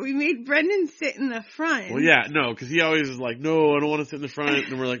not, but we made Brendan sit in the front. Well, yeah, no, because he always is like, no, I don't want to sit in the front.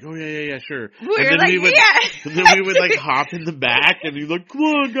 And we're like, oh, yeah, sure. We're like, yeah. And then we would like hop in the back and he's like, come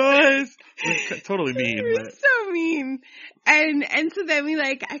on, guys. It was totally mean. It was so mean. And so then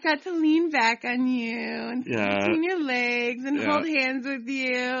I got to lean back on you and sit between your legs and hold hands with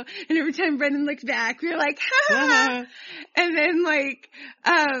you. And every time Brendan looked back, we were like, ha. And then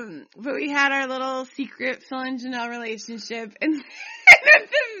but we had our little secret Phil and Janelle relationship. And at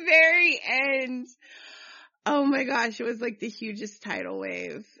the very end, oh my gosh, it was like the hugest tidal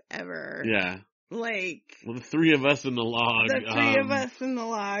wave ever. Yeah. Well, the three of us in the log. The three of us in the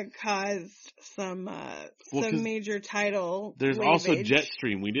log caused some major tidal. There's wavage. also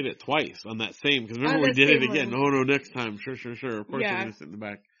Jetstream. We did it twice on that same, because remember we did it again. One. No, next time. Sure. Of course we're going to sit in the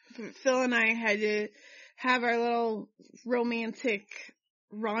back. Phil and I had to have our little romantic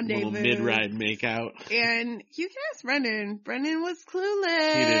rendezvous. Little mid-ride makeout. And you can ask Brendan. Brendan was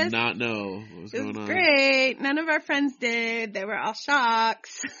clueless. He did not know what was going on. It was great. None of our friends did. They were all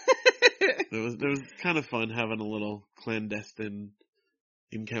shocks. It was kind of fun having a little clandestine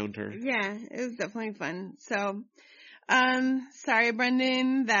encounter. Yeah, it was definitely fun. So, sorry,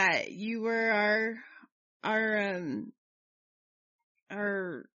 Brendan, that you were our I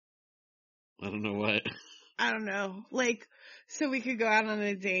don't know what. I don't know, so we could go out on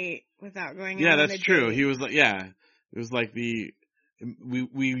a date without going out on a date. Yeah, that's true. He was like, it was like we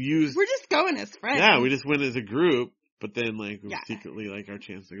used. We're just going as friends. Yeah, we just went as a group, But then, like, Yeah. secretly, like, our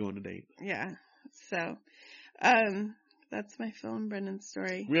chance to go on a date. Yeah. So, that's my Phil and Brendan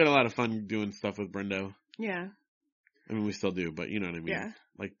story. We had a lot of fun doing stuff with Brendo. Yeah. I mean, we still do, but you know what I mean. Yeah.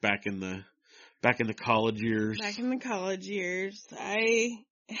 Like back in the college years. Back in the college years, I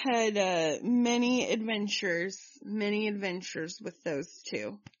had many adventures with those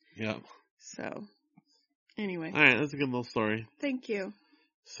two. Yep. So, anyway. All right, that's a good little story. Thank you.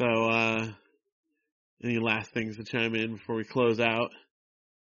 So, any last things to chime in before we close out?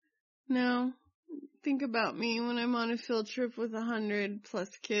 No. Think about me when I'm on a field trip with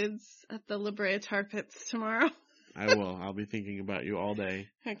 100+ kids at the La Brea Tar Pits tomorrow. I will. I'll be thinking about you all day.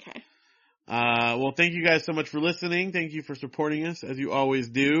 Okay. Well, thank you guys so much for listening. Thank you for supporting us, as you always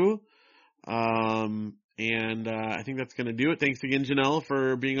do. And I think that's going to do it. Thanks again, Janelle,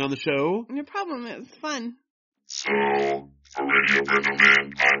 for being on the show. No problem. It was fun. So, for Radio Brendo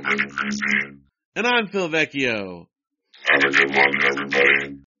Man, I'm Brendan Creasy. And I'm Phil Vecchio. Have a good one,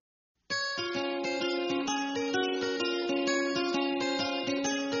 everybody.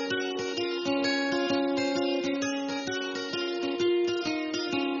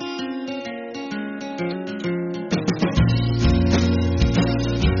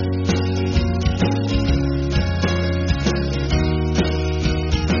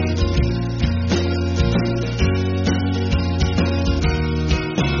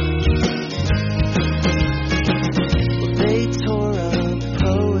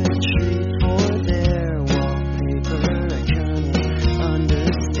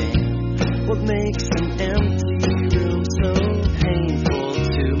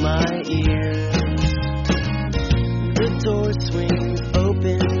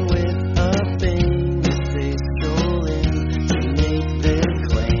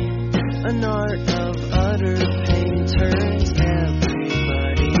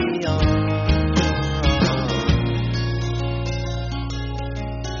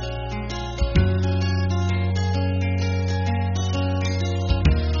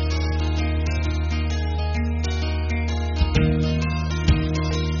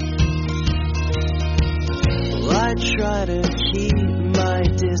 Try to keep my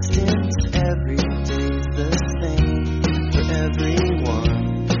distance. Every day's the same for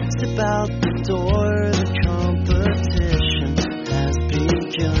everyone. Step out the door, the competition has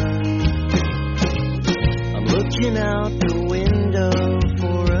begun. I'm looking out the window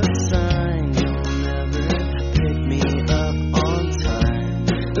for a sign. You'll never pick me up on time.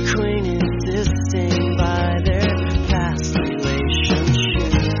 Acquaintance insisting by their past relationship.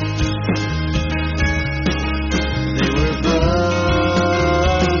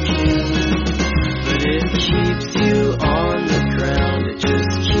 Keeps you on the ground, it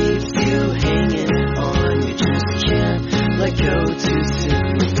just keeps you hanging on. You just can't let go too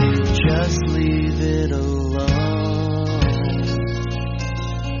soon, just leave it alone.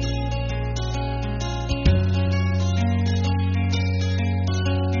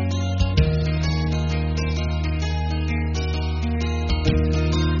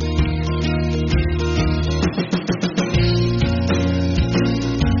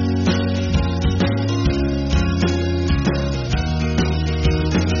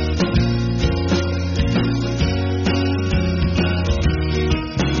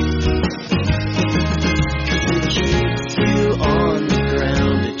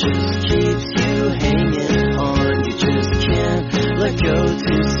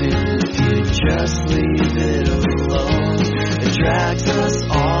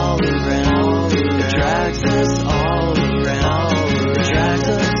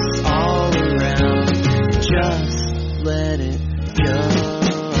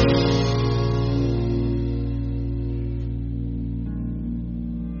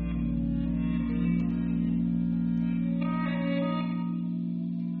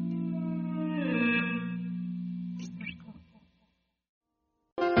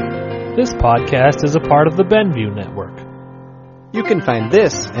 This podcast is a part of the Benview Network. You can find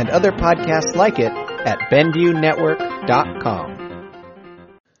this and other podcasts like it at BenviewNetwork.com.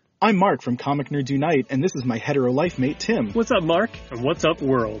 I'm Mark from Comic Nerds Unite, and this is my hetero life mate, Tim. What's up, Mark? And what's up,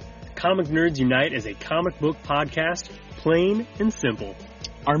 world? Comic Nerds Unite is a comic book podcast, plain and simple.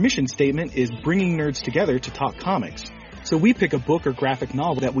 Our mission statement is bringing nerds together to talk comics. So we pick a book or graphic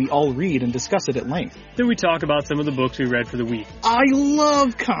novel that we all read and discuss it at length. Then we talk about some of the books we read for the week. I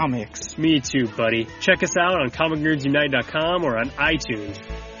love comics! Me too, buddy. Check us out on ComicNerdsUnite.com or on iTunes.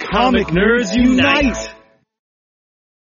 Comic Nerds Unite!